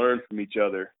all learn from each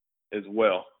other as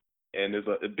well, and there's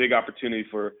a big opportunity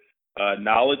for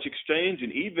knowledge exchange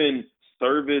and even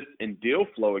service and deal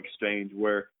flow exchange,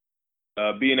 where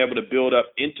being able to build up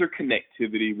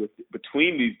interconnectivity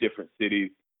between these different cities,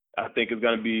 I think is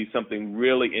going to be something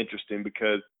really interesting,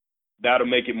 because that'll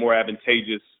make it more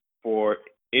advantageous for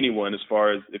anyone, as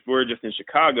far as if we're just in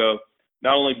Chicago,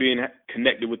 not only being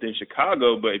connected within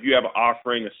Chicago, but if you have an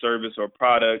offering, a service, or a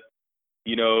product,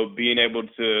 being able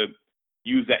to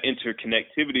use that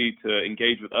interconnectivity to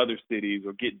engage with other cities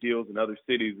or get deals in other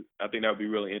cities, I think that would be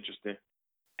really interesting.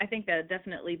 I think that would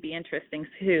definitely be interesting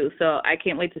too. So I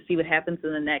can't wait to see what happens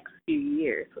in the next few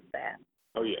years with that.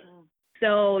 Oh, yeah.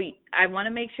 So I want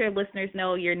to make sure listeners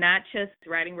know you're not just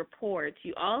writing reports.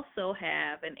 You also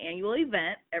have an annual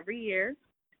event every year,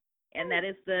 and that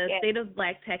is the State of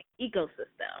Black Tech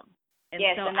Ecosystem. And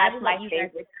yes, so and that's my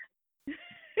favorite.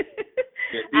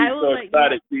 I will so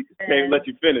excited. Can't let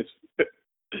you finish.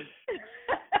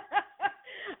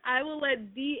 I will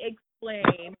let Dee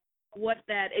explain what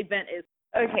that event is.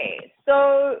 Okay,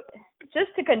 so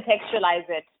just to contextualize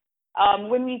it,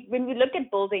 when we look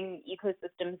at building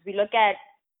ecosystems, we look at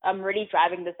really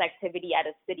driving this activity at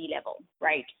a city level,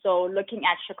 right? So looking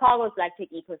at Chicago's Black Tech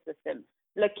ecosystem,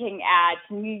 looking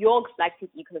at New York's Black Tech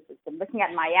ecosystem, looking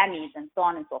at Miami's, and so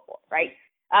on and so forth, right?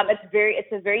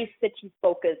 It's a very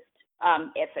city-focused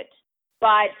effort.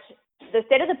 But the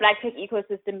State of the Black Tech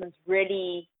ecosystem is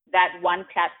really that one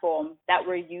platform that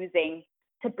we're using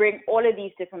to bring all of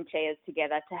these different players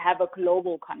together to have a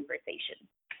global conversation,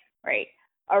 right,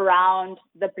 around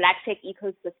the Black Tech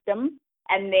ecosystem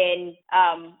and then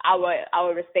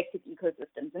our respective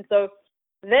ecosystems. And so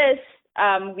this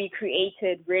we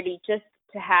created really just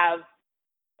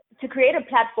to create a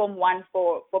platform, one,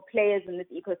 for players in this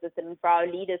ecosystem and for our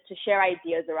leaders to share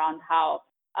ideas around how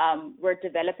we're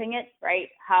developing it, right?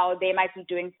 How they might be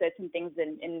doing certain things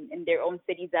in their own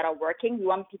cities that are working. We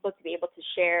want people to be able to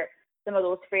share some of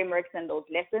those frameworks and those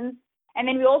lessons. And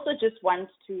then we also just want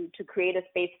to create a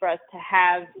space for us to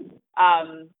have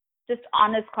just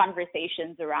honest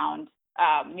conversations around,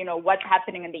 what's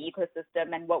happening in the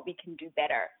ecosystem and what we can do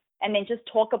better. And then just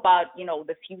talk about,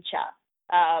 the future.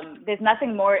 There's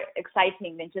nothing more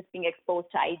exciting than just being exposed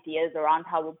to ideas around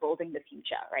how we're building the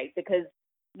future, right? Because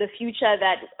the future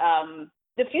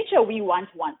we want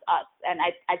wants us. And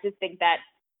I just think that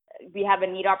we have a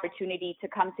neat opportunity to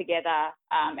come together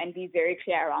and be very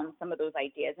clear around some of those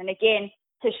ideas. And again,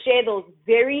 to share those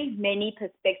very many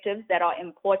perspectives that are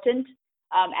important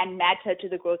and matter to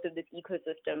the growth of this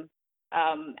ecosystem.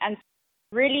 And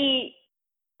really,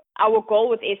 our goal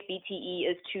with SBTE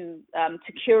is to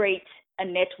curate a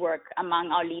network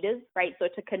among our leaders, right? So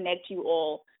to connect you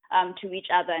all to each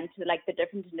other and to like the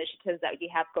different initiatives that we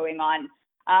have going on.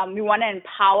 We want to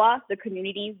empower the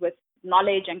community with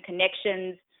knowledge and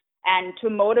connections, and to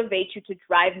motivate you to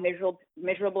drive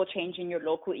measurable change in your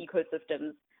local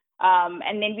ecosystems.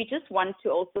 And then we just want to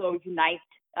also unite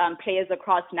players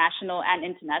across national and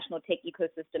international tech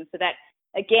ecosystems, so that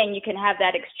again you can have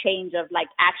that exchange of like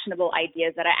actionable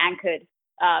ideas that are anchored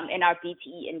in our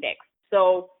BTE index.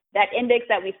 So that index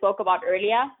that we spoke about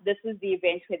earlier, this is the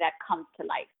event where that comes to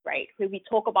life, right? Where we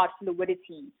talk about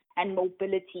fluidity and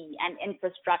mobility and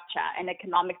infrastructure and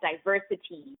economic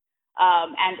diversity,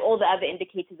 and all the other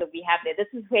indicators that we have there.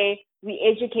 This is where we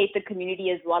educate the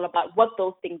community as well about what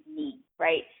those things mean,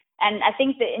 right? And I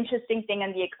think the interesting thing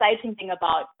and the exciting thing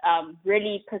about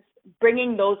really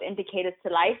bringing those indicators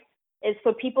to life is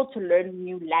for people to learn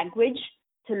new language,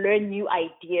 to learn new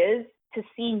ideas, to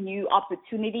see new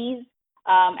opportunities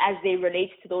as they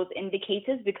relate to those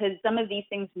indicators, because some of these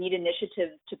things need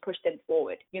initiatives to push them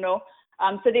forward, you know?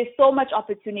 So there's so much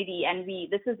opportunity, and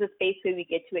this is a space where we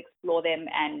get to explore them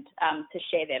and to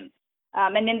share them.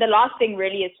 And then the last thing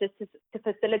really is just to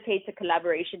facilitate the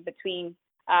collaboration between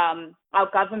our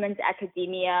government,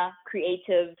 academia,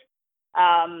 creative,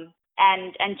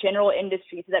 and general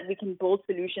industry, so that we can build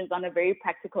solutions on a very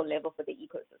practical level for the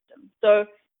ecosystem. So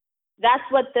that's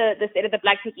what the State of the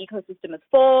Black Tech Ecosystem is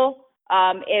for.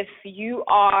 If you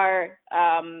are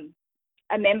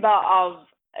a member of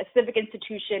a civic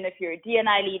institution, if you're a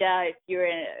D&I leader, if you're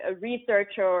a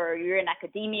researcher, or you're in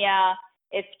academia,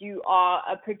 if you are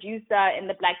a producer in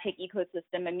the Black Tech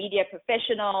ecosystem, a media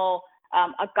professional,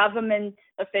 a government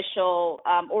official,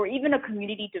 or even a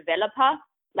community developer,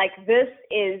 like this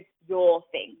is your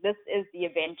thing. This is the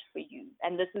event for you.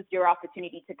 And this is your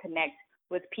opportunity to connect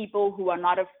with people who are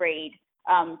not afraid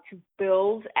to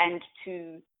build and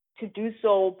to do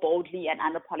so boldly and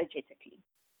unapologetically.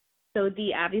 So,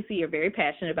 Dee, obviously you're very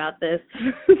passionate about this.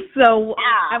 So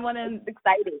yeah, I want to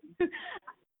exciting.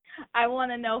 I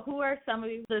want to know, who are some of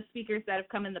the speakers that have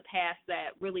come in the past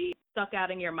that really stuck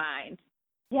out in your mind?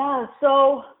 Yeah,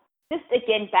 so just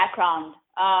again, background.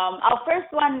 Our first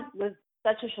one was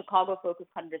such a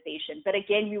Chicago-focused conversation, but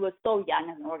again, we were so young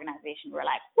as an organization. We're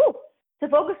like, whoo, to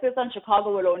focus this on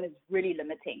Chicago alone is really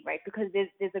limiting, right? Because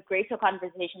there's a greater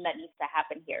conversation that needs to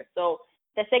happen here. So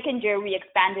the second year we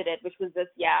expanded it, which was this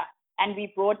year, and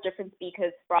we brought different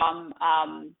speakers from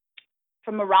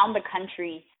around the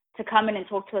country to come in and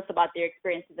talk to us about their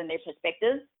experiences and their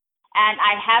perspectives. And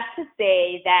I have to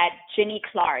say that Ginny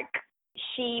Clark,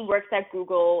 she works at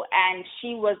Google, and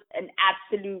she was an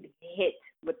absolute hit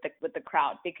with the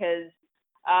crowd, because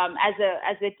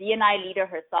as a D&I leader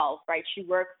herself, right, she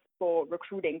works for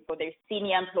recruiting for their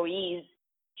senior employees.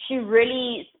 She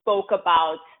really spoke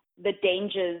about the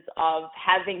dangers of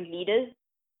having leaders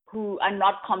who are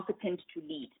not competent to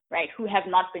lead, right, who have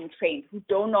not been trained, who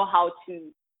don't know how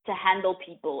to handle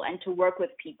people and to work with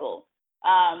people.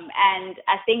 And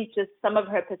I think just some of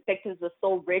her perspectives were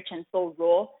so rich and so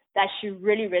raw that she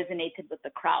really resonated with the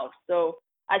crowd. So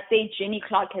I'd say Ginny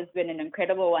Clark has been an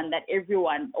incredible one that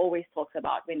everyone always talks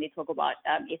about when they talk about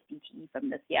SBTE from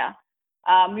this year.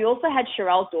 We also had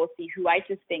Sherelle Dorsey, who I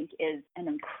just think is an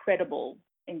incredible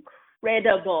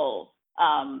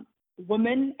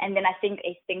woman, and then I think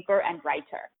a thinker and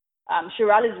writer.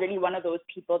 Sherelle is really one of those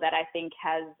people that I think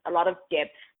has a lot of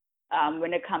depth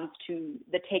when it comes to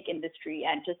the tech industry,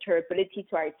 and just her ability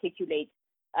to articulate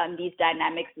these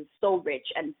dynamics is so rich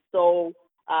and so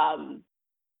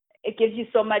it gives you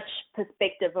so much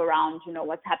perspective around, you know,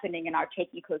 what's happening in our tech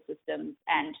ecosystems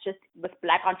and just with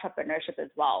Black entrepreneurship as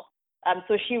well.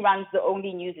 So she runs the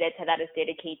only newsletter that is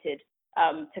dedicated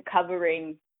to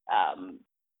covering,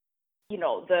 you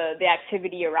know, the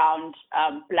activity around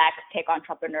Black tech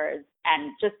entrepreneurs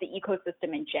and just the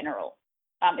ecosystem in general.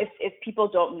 If people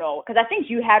don't know, because I think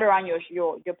you had her on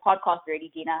your podcast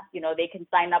already, Dina. You know, they can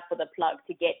sign up for the plug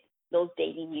to get those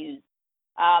daily news.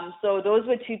 So those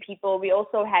were two people. We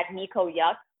also had Nico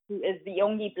Yuck, who is the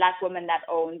only Black woman that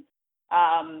owns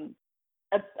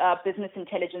a business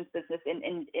intelligence business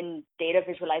in data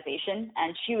visualization,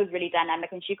 and she was really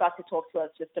dynamic, and she got to talk to us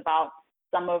just about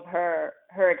some of her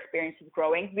experiences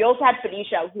growing. We also had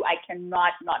Felicia, who I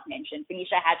cannot not mention,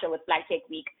 Felicia Hatcher with Black Tech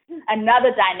Week,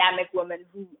 another dynamic woman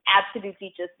who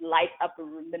absolutely just lights up a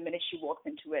room the minute she walks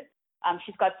into it.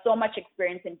 She's got so much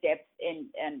experience and depth in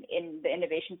the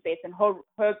innovation space, and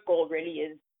her goal really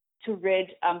is to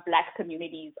rid Black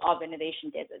communities of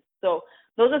innovation deserts. So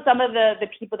those are some of the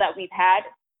people that we've had.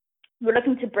 We're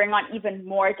looking to bring on even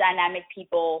more dynamic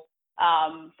people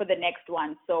for the next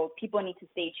one. So people need to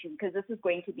stay tuned, because this is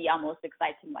going to be our most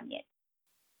exciting one yet.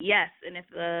 Yes, and if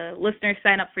the listeners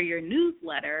sign up for your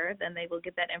newsletter, then they will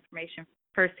get that information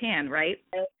firsthand, right?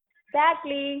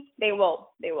 Exactly. They will.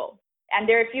 And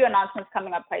there are a few announcements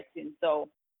coming up quite soon, so,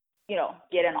 you know,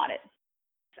 get in on it.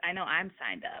 I know I'm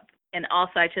signed up. And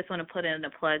also, I just want to put in a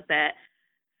plug that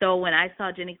So when I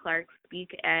saw Jenny Clark speak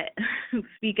at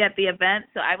speak at the event,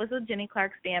 so I was a Jenny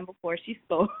Clark stan before she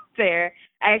spoke there.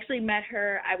 I actually met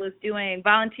her. I was doing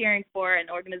volunteering for an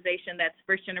organization that's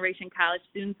first generation college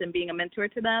students and being a mentor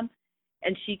to them.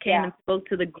 And she came and spoke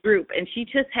to the group, and she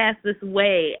just has this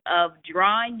way of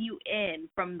drawing you in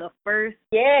from the first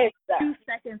 2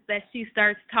 seconds that she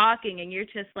starts talking, and you're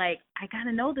just like, I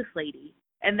gotta know this lady.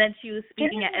 And then she was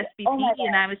speaking at SBT,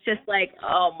 and I was just like,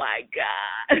 oh my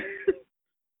God.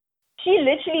 She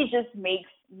literally just makes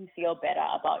you feel better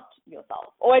about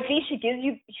yourself, or at least she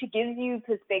gives you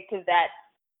perspective that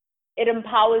it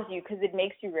empowers you, because it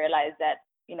makes you realize that,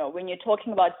 you know, when you're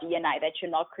talking about D&I, that you're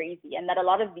not crazy, and that a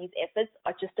lot of these efforts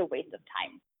are just a waste of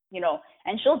time, you know.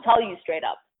 And she'll tell you straight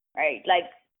up, right? Like,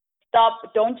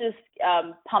 stop, don't just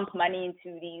pump money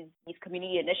into these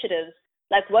community initiatives.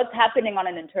 Like, what's happening on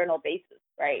an internal basis,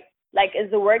 right? Like,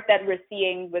 is the work that we're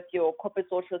seeing with your corporate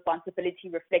social responsibility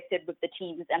reflected with the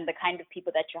teams and the kind of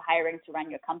people that you're hiring to run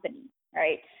your company,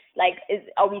 right? Like,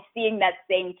 are we seeing that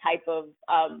same type of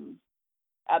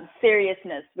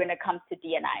seriousness when it comes to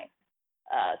D&I?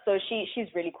 So she's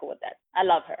really cool with that. I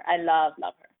love her. I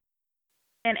love her.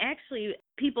 And actually,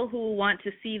 people who want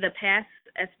to see the past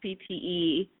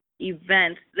SPTE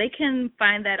events, they can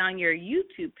find that on your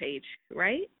YouTube page,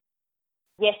 right?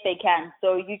 Yes, they can.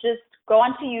 So you just go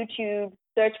onto YouTube,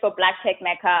 search for Black Tech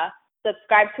Mecca,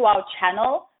 subscribe to our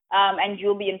channel, and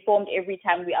you'll be informed every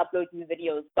time we upload new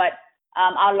videos. But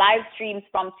our live streams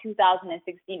from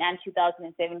 2016 and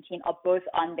 2017 are both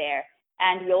on there.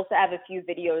 And we also have a few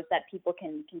videos that people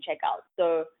can check out.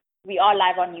 So we are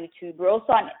live on YouTube. We're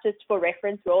also on, just for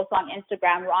reference, we're also on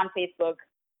Instagram, we're on Facebook,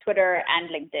 Twitter,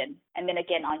 and LinkedIn, and then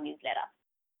again on newsletter.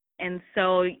 And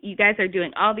so you guys are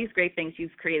doing all these great things.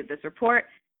 You've created this report.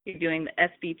 You're doing the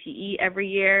SBTE every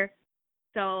year.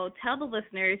 So tell the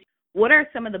listeners, what are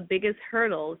some of the biggest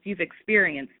hurdles you've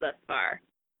experienced thus far?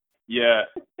 Yeah,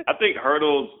 I think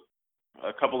hurdles,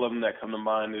 a couple of them that come to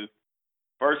mind is,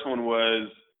 first one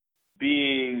was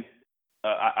being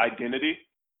identity.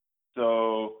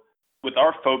 So with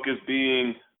our focus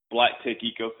being Black tech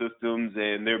ecosystems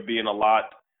and there being a lot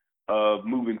of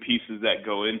moving pieces that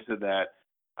go into that,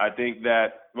 I think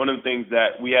that one of the things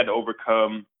that we had to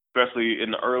overcome, especially in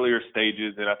the earlier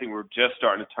stages, and I think we're just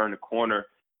starting to turn the corner,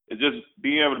 is just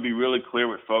being able to be really clear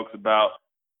with folks about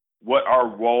what our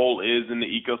role is in the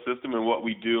ecosystem and what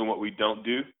we do and what we don't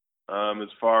do. As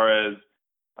far as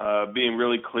being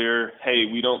really clear, hey,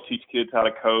 we don't teach kids how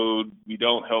to code. We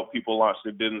don't help people launch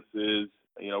their businesses.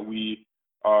 You know, we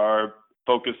are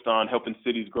focused on helping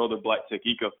cities grow their Black tech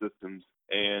ecosystems.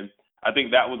 And I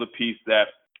think that was a piece that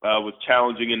was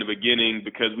challenging in the beginning,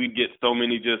 because we'd get so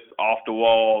many just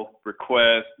off-the-wall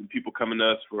requests and people coming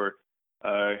to us for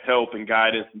help and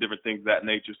guidance and different things of that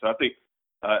nature. So I think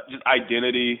just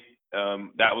identity,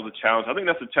 that was a challenge. I think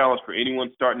that's a challenge for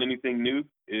anyone starting anything new,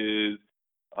 is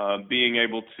being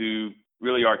able to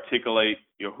really articulate,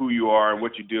 you know, who you are and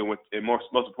what you do, and most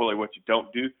importantly, what you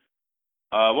don't do.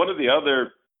 One of the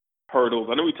other hurdles,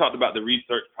 I know we talked about the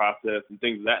research process and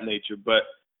things of that nature, but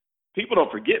people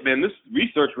don't forget, man, this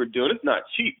research we're doing, it's not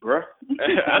cheap, bro.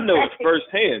 I know it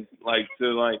firsthand. Like,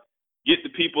 to get the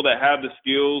people that have the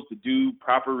skills to do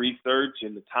proper research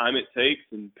and the time it takes,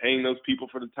 and paying those people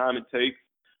for the time it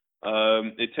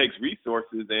takes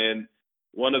resources. And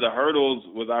one of the hurdles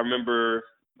was, I remember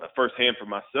firsthand for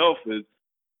myself, is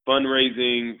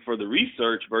fundraising for the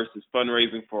research versus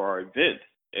fundraising for our events,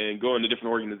 and going to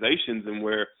different organizations, and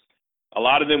where a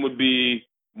lot of them would be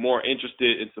more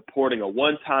interested in supporting a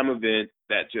one-time event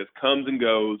that just comes and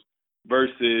goes,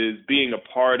 versus being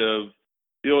a part of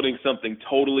building something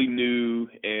totally new,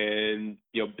 and,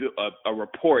 you know, a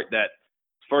report that's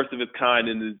first of its kind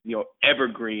and is, you know,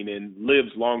 evergreen and lives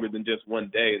longer than just one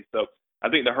day. And so I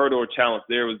think the hurdle or challenge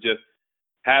there was just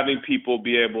having people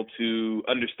be able to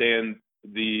understand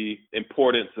the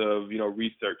importance of, you know,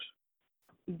 research.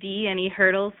 Dee, any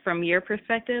hurdles from your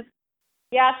perspective?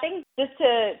 Yeah, I think just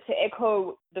to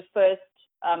echo the first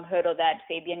hurdle that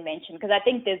Fabian mentioned, because I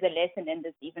think there's a lesson in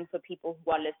this even for people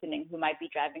who are listening, who might be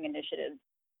driving initiatives.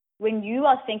 When you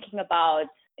are thinking about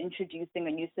introducing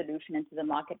a new solution into the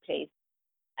marketplace,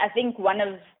 I think one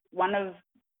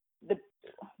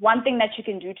thing that you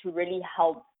can do to really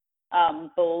help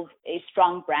build a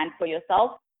strong brand for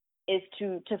yourself is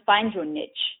to find your niche,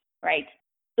 right?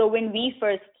 So when we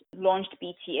first launched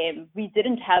BTM, we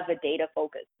didn't have a data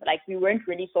focus. Like, we weren't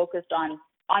really focused on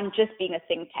just being a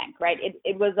think tank, right?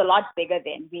 It was a lot bigger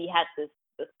then. We had this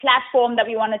platform that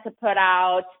we wanted to put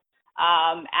out,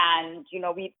 and, you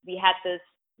know, we had this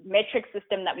metric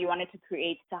system that we wanted to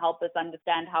create to help us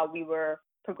understand how we were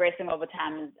progressing over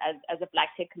time as a Black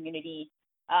tech community,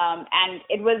 And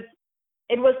it was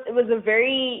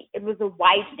a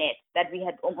wide net that we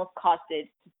had almost casted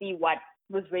to see what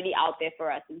was really out there for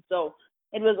us. And so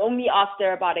it was only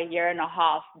after about a year and a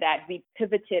half that we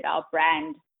pivoted our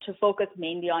brand to focus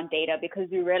mainly on data, because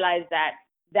we realized that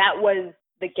was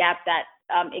the gap that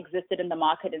existed in the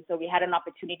market. And so we had an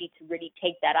opportunity to really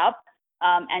take that up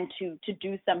and to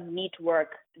do some neat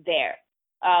work there.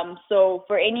 So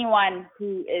for anyone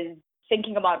who is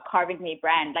thinking about carving a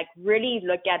brand, like really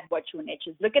look at what your niche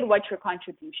is, look at what your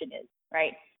contribution is,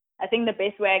 right? I think the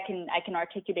best way I can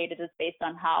articulate it is based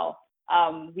on how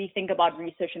we think about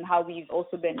research and how we've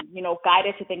also been,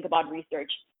 guided to think about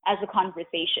research as a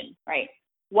conversation, right?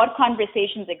 What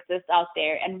conversations exist out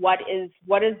there, and what is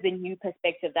the new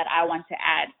perspective that I want to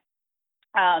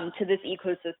add to this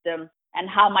ecosystem, and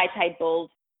how might I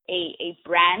build a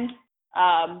brand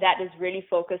that is really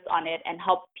focused on it and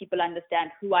help people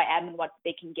understand who I am and what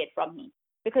they can get from me.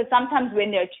 Because sometimes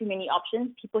when there are too many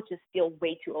options, people just feel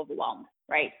way too overwhelmed,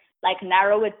 right? Like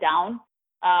narrow it down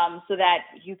so that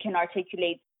you can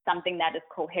articulate something that is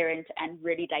coherent and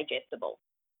really digestible.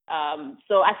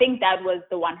 So I think that was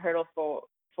the one hurdle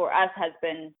for us has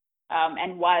been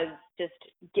and was just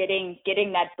getting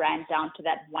that brand down to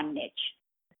that one niche.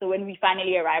 So when we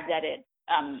finally arrived at it,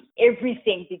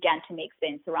 everything began to make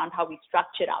sense around how we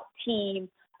structured our team,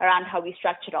 around how we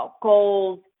structured our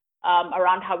goals,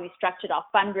 around how we structured our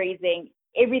fundraising.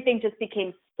 Everything just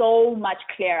became so much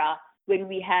clearer when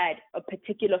we had a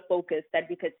particular focus that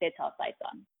we could set our sights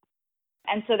on.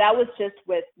 And so that was just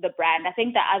with the brand. I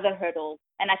think the other hurdle,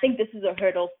 and I think this is a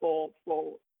hurdle for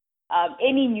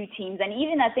any new teams and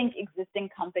even I think existing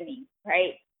companies,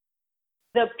 right?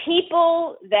 The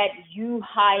people that you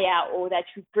hire or that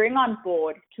you bring on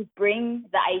board to bring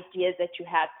the ideas that you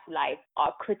have to life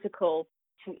are critical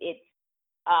to it,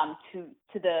 to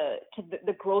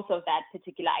the growth of that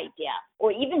particular idea,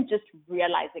 or even just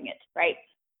realizing it, right?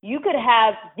 You could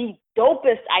have the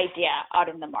dopest idea out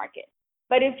in the market,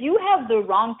 but if you have the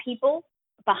wrong people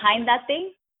behind that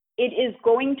thing, it is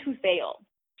going to fail,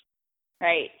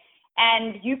 right?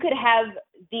 And you could have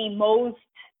the most,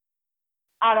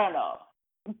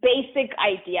 basic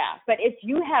idea, but if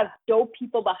you have dope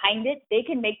people behind it, they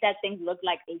can make that thing look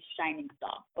like a shining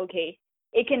star, okay?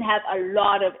 It can have a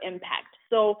lot of impact.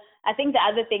 So I think the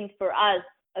other thing for us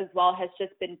as well has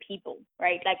just been people,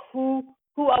 right? Like who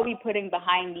are we putting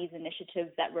behind these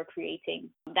initiatives that we're creating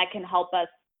that can help us,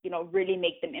 really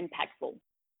make them impactful?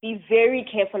 Be very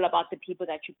careful about the people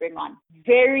that you bring on.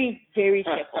 Very, very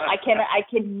careful. I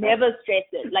can never stress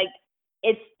it. Like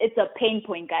it's a pain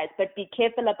point, guys, but be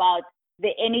careful about the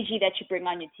energy that you bring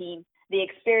on your team, the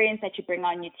experience that you bring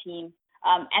on your team,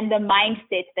 and the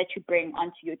mindset that you bring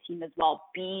onto your team as well.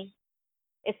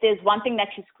 If there's one thing that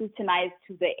you scrutinize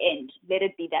to the end, let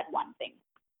it be that one thing.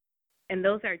 And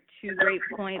those are two great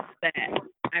points that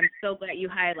I'm so glad you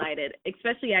highlighted,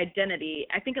 especially identity.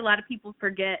 I think a lot of people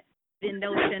forget the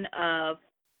notion of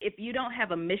if you don't have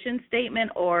a mission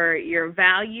statement or your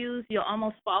values, you'll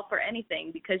almost fall for anything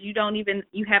because you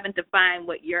haven't defined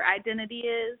what your identity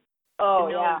is.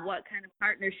 What kind of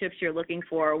partnerships you're looking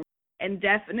for. And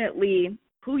definitely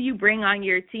who you bring on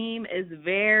your team is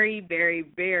very, very,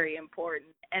 very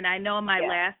important. And I know in my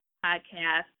last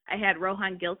podcast, I had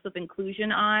Rohan Gilts of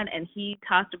Inclusion on, and he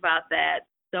talked about that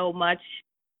so much.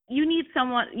 You need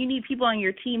people on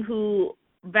your team who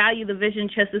value the vision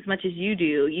just as much as you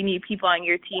do. You need people on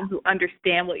your team who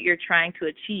understand what you're trying to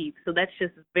achieve. So that's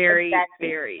just very,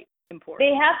 very important.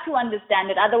 They have to understand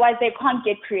it. Otherwise, they can't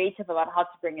get creative about how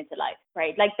to bring it to life,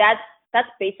 right? Like that's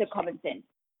basic common sense.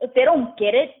 If they don't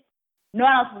get it, no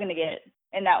one else is going to get it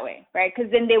in that way, right?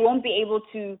 Because then they won't be able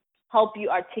to help you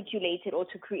articulate it or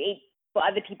to create for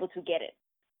other people to get it.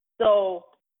 So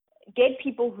get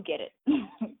people who get it.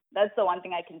 That's the one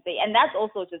thing I can say. And that's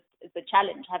also just it's a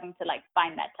challenge, having to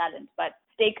find that talent, but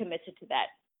stay committed to that.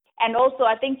 And also,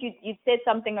 I think you said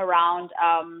something around,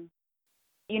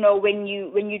 when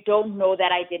you don't know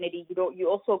that identity, you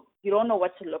don't know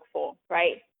what to look for,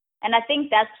 right? And I think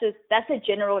that's a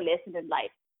general lesson in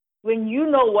life. When you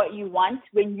know what you want,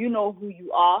 when you know who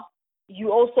you are,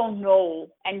 you also know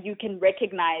and you can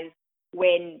recognize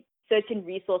when certain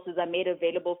resources are made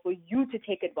available for you to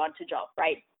take advantage of,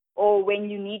 right? Or when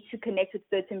you need to connect with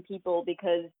certain people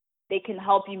because they can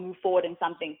help you move forward in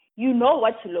something. You know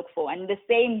what to look for, and the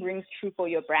same rings true for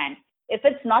your brand. If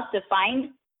it's not defined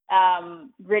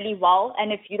really well,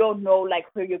 and if you don't know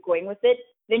where you're going with it,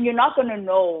 then you're not going to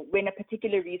know when a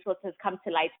particular resource has come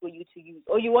to light for you to use,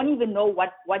 or you won't even know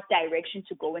what direction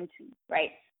to go into,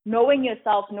 right? Knowing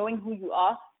yourself, knowing who you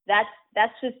are,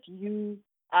 that's just you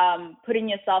putting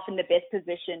yourself in the best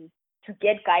position to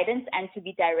get guidance and to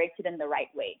be directed in the right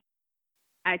way.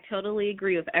 I totally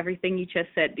agree with everything you just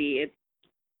said, Dee.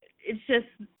 It's just,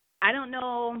 I don't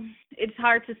know, it's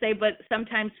hard to say, but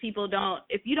sometimes people don't,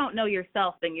 if you don't know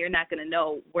yourself, then you're not going to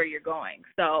know where you're going.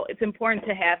 So it's important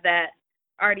to have that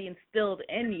already instilled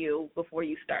in you before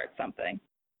you start something.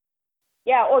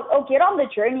 Yeah, or get on the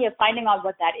journey of finding out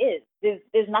what that is.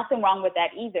 There's nothing wrong with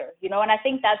that either, and I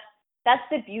think that's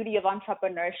the beauty of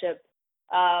entrepreneurship,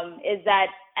 is that,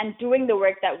 and doing the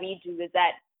work that we do, is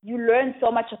that you learn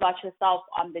so much about yourself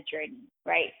on the journey,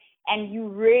 right? And you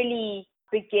really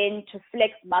begin to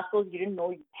flex muscles you didn't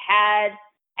know you had.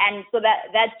 And so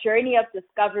that journey of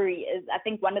discovery is, I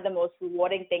think, one of the most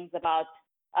rewarding things about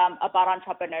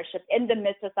entrepreneurship, in the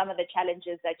midst of some of the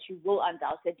challenges that you will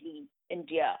undoubtedly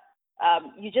endure.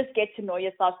 You just get to know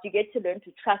yourself. You get to learn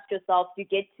to trust yourself. You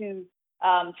get to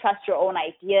trust your own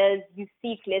ideas. You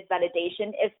seek less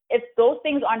validation. If those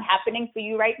things aren't happening for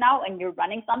you right now and you're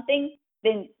running something,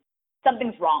 then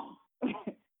something's wrong,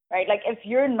 right? Like, if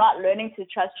you're not learning to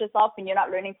trust yourself and you're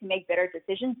not learning to make better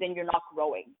decisions, then you're not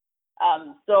growing.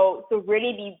 So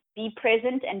really be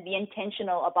present and be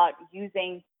intentional about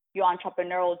using your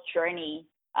entrepreneurial journey,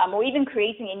 or even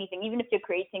creating anything, even if you're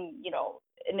creating,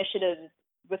 initiatives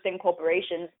within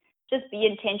corporations. Just be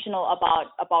intentional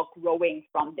about growing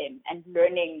from them and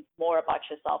learning more about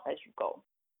yourself as you go.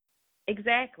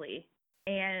 Exactly.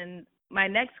 And my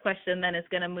next question then is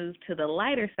going to move to the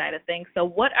lighter side of things. So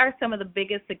what are some of the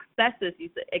biggest successes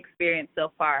you've experienced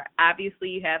so far? Obviously,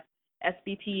 you have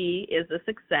SBTE is a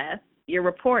success. Your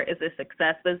report is a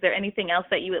success. But is there anything else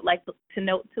that you would like to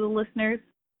note to the listeners?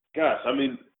 Gosh, I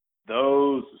mean,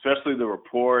 those, especially the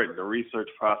report and the research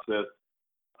process,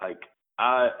 like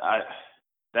I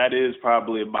that is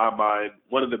probably, in my mind,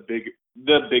 one of the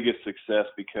biggest success,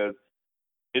 because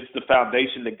it's the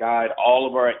foundation to guide all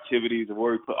of our activities and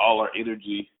where we put all our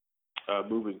energy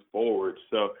moving forward.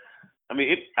 So, I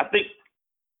mean, I think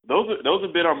those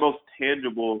have been our most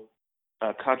tangible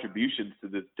contributions to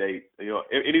this date.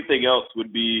 Anything else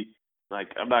would be, like,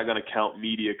 I'm not going to count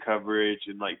media coverage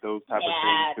and like those type of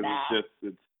things,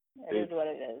 because it is what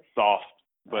it is. Soft.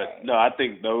 But right. No, I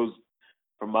think those,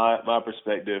 from my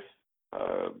perspective,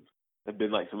 have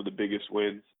been like some of the biggest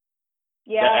wins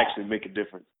that actually make a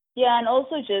difference. Yeah, and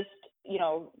also just,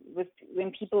 with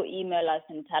when people email us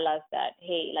and tell us that,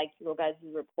 hey, like, your guys'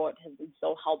 report has been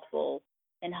so helpful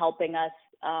in helping us,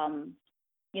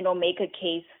 make a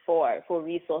case for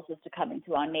resources to come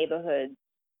into our neighborhoods.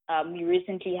 We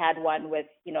recently had one with,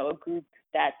 a group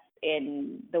that's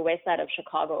in the west side of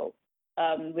Chicago,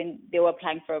 when they were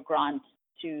applying for a grant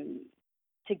to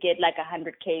get like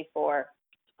 $100K for.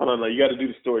 Hold on, you got to do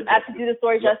the story justice. I have to do the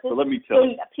story justice? So let me tell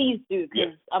you. Please do,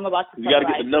 because I'm about to. You got to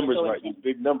get the numbers right. These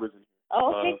big numbers.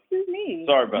 Oh, okay, excuse me.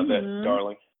 Sorry about that,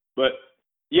 darling. But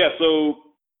yeah, so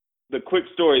the quick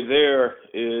story there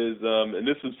is, and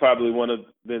this is probably it's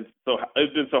been so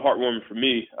heartwarming for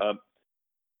me.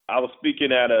 I was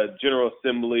speaking at a General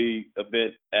Assembly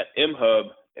event at MHub,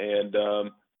 and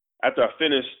after I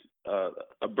finished,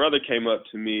 a brother came up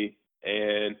to me,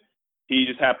 and he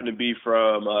just happened to be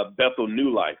from Bethel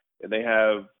New Life, and they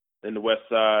have in the West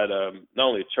Side not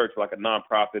only a church, but like a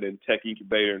nonprofit and tech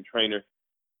incubator and trainer.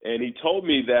 And he told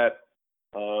me that,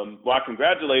 I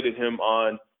congratulated him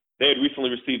on, they had recently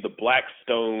received the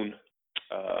Blackstone,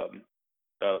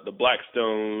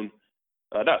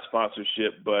 not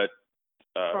sponsorship, but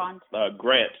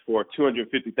grant for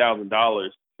 $250,000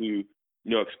 to,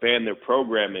 expand their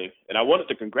programming. And I wanted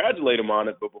to congratulate him on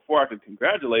it, but before I could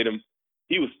congratulate him,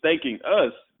 he was thanking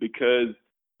us because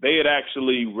they had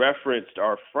actually referenced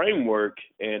our framework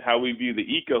and how we view the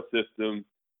ecosystem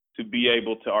to be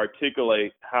able to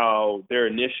articulate how their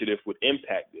initiative would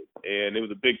impact it. And it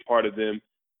was a big part of them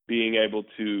being able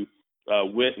to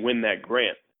win that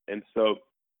grant. And so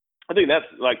I think that's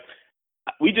like,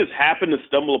 we just happened to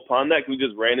stumble upon that because we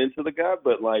just ran into the guy.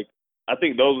 But like, I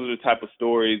think those are the type of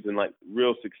stories and like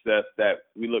real success that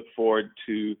we look forward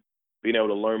to being able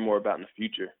to learn more about in the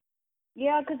future.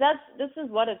 Yeah, because this is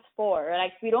what it's for.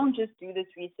 Like, we don't just do this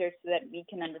research so that we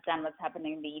can understand what's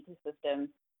happening in the ecosystem,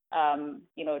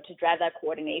 to drive that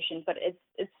coordination. But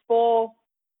it's for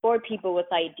people with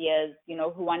ideas,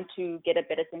 who want to get a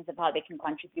better sense of how they can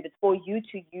contribute. It's for you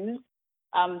to use,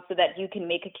 so that you can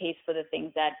make a case for the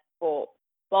things for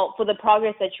the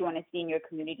progress that you want to see in your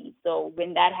community. So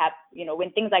when that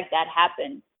when things like that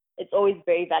happen, it's always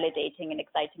very validating and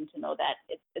exciting to know that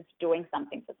it's doing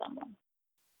something for someone.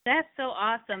 That's so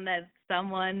awesome that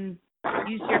someone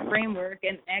used your framework,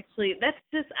 and actually, that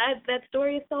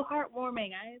story is so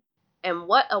heartwarming. And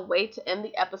what a way to end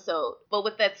the episode, but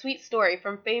with that sweet story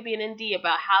from Fabian and Dee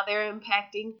about how they're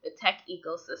impacting the tech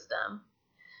ecosystem.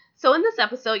 So in this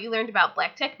episode, you learned about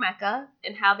Black Tech Mecca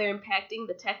and how they're impacting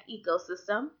the tech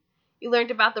ecosystem. You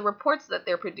learned about the reports that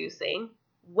they're producing,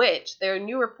 which their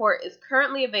new report is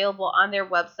currently available on their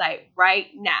website right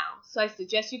now. So I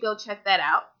suggest you go check that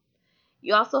out.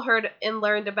 You also heard and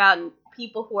learned about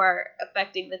people who are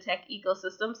affecting the tech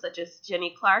ecosystem, such as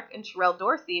Jenny Clark and Sherelle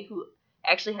Dorsey, who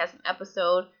actually has an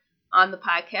episode on the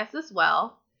podcast as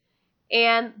well.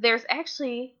 And there's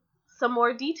actually some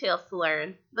more details to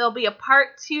learn. There'll be a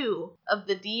part 2 of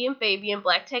the Dee and Fabian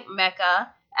Black Tech Mecca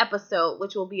episode,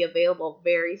 which will be available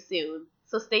very soon.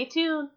 So stay tuned.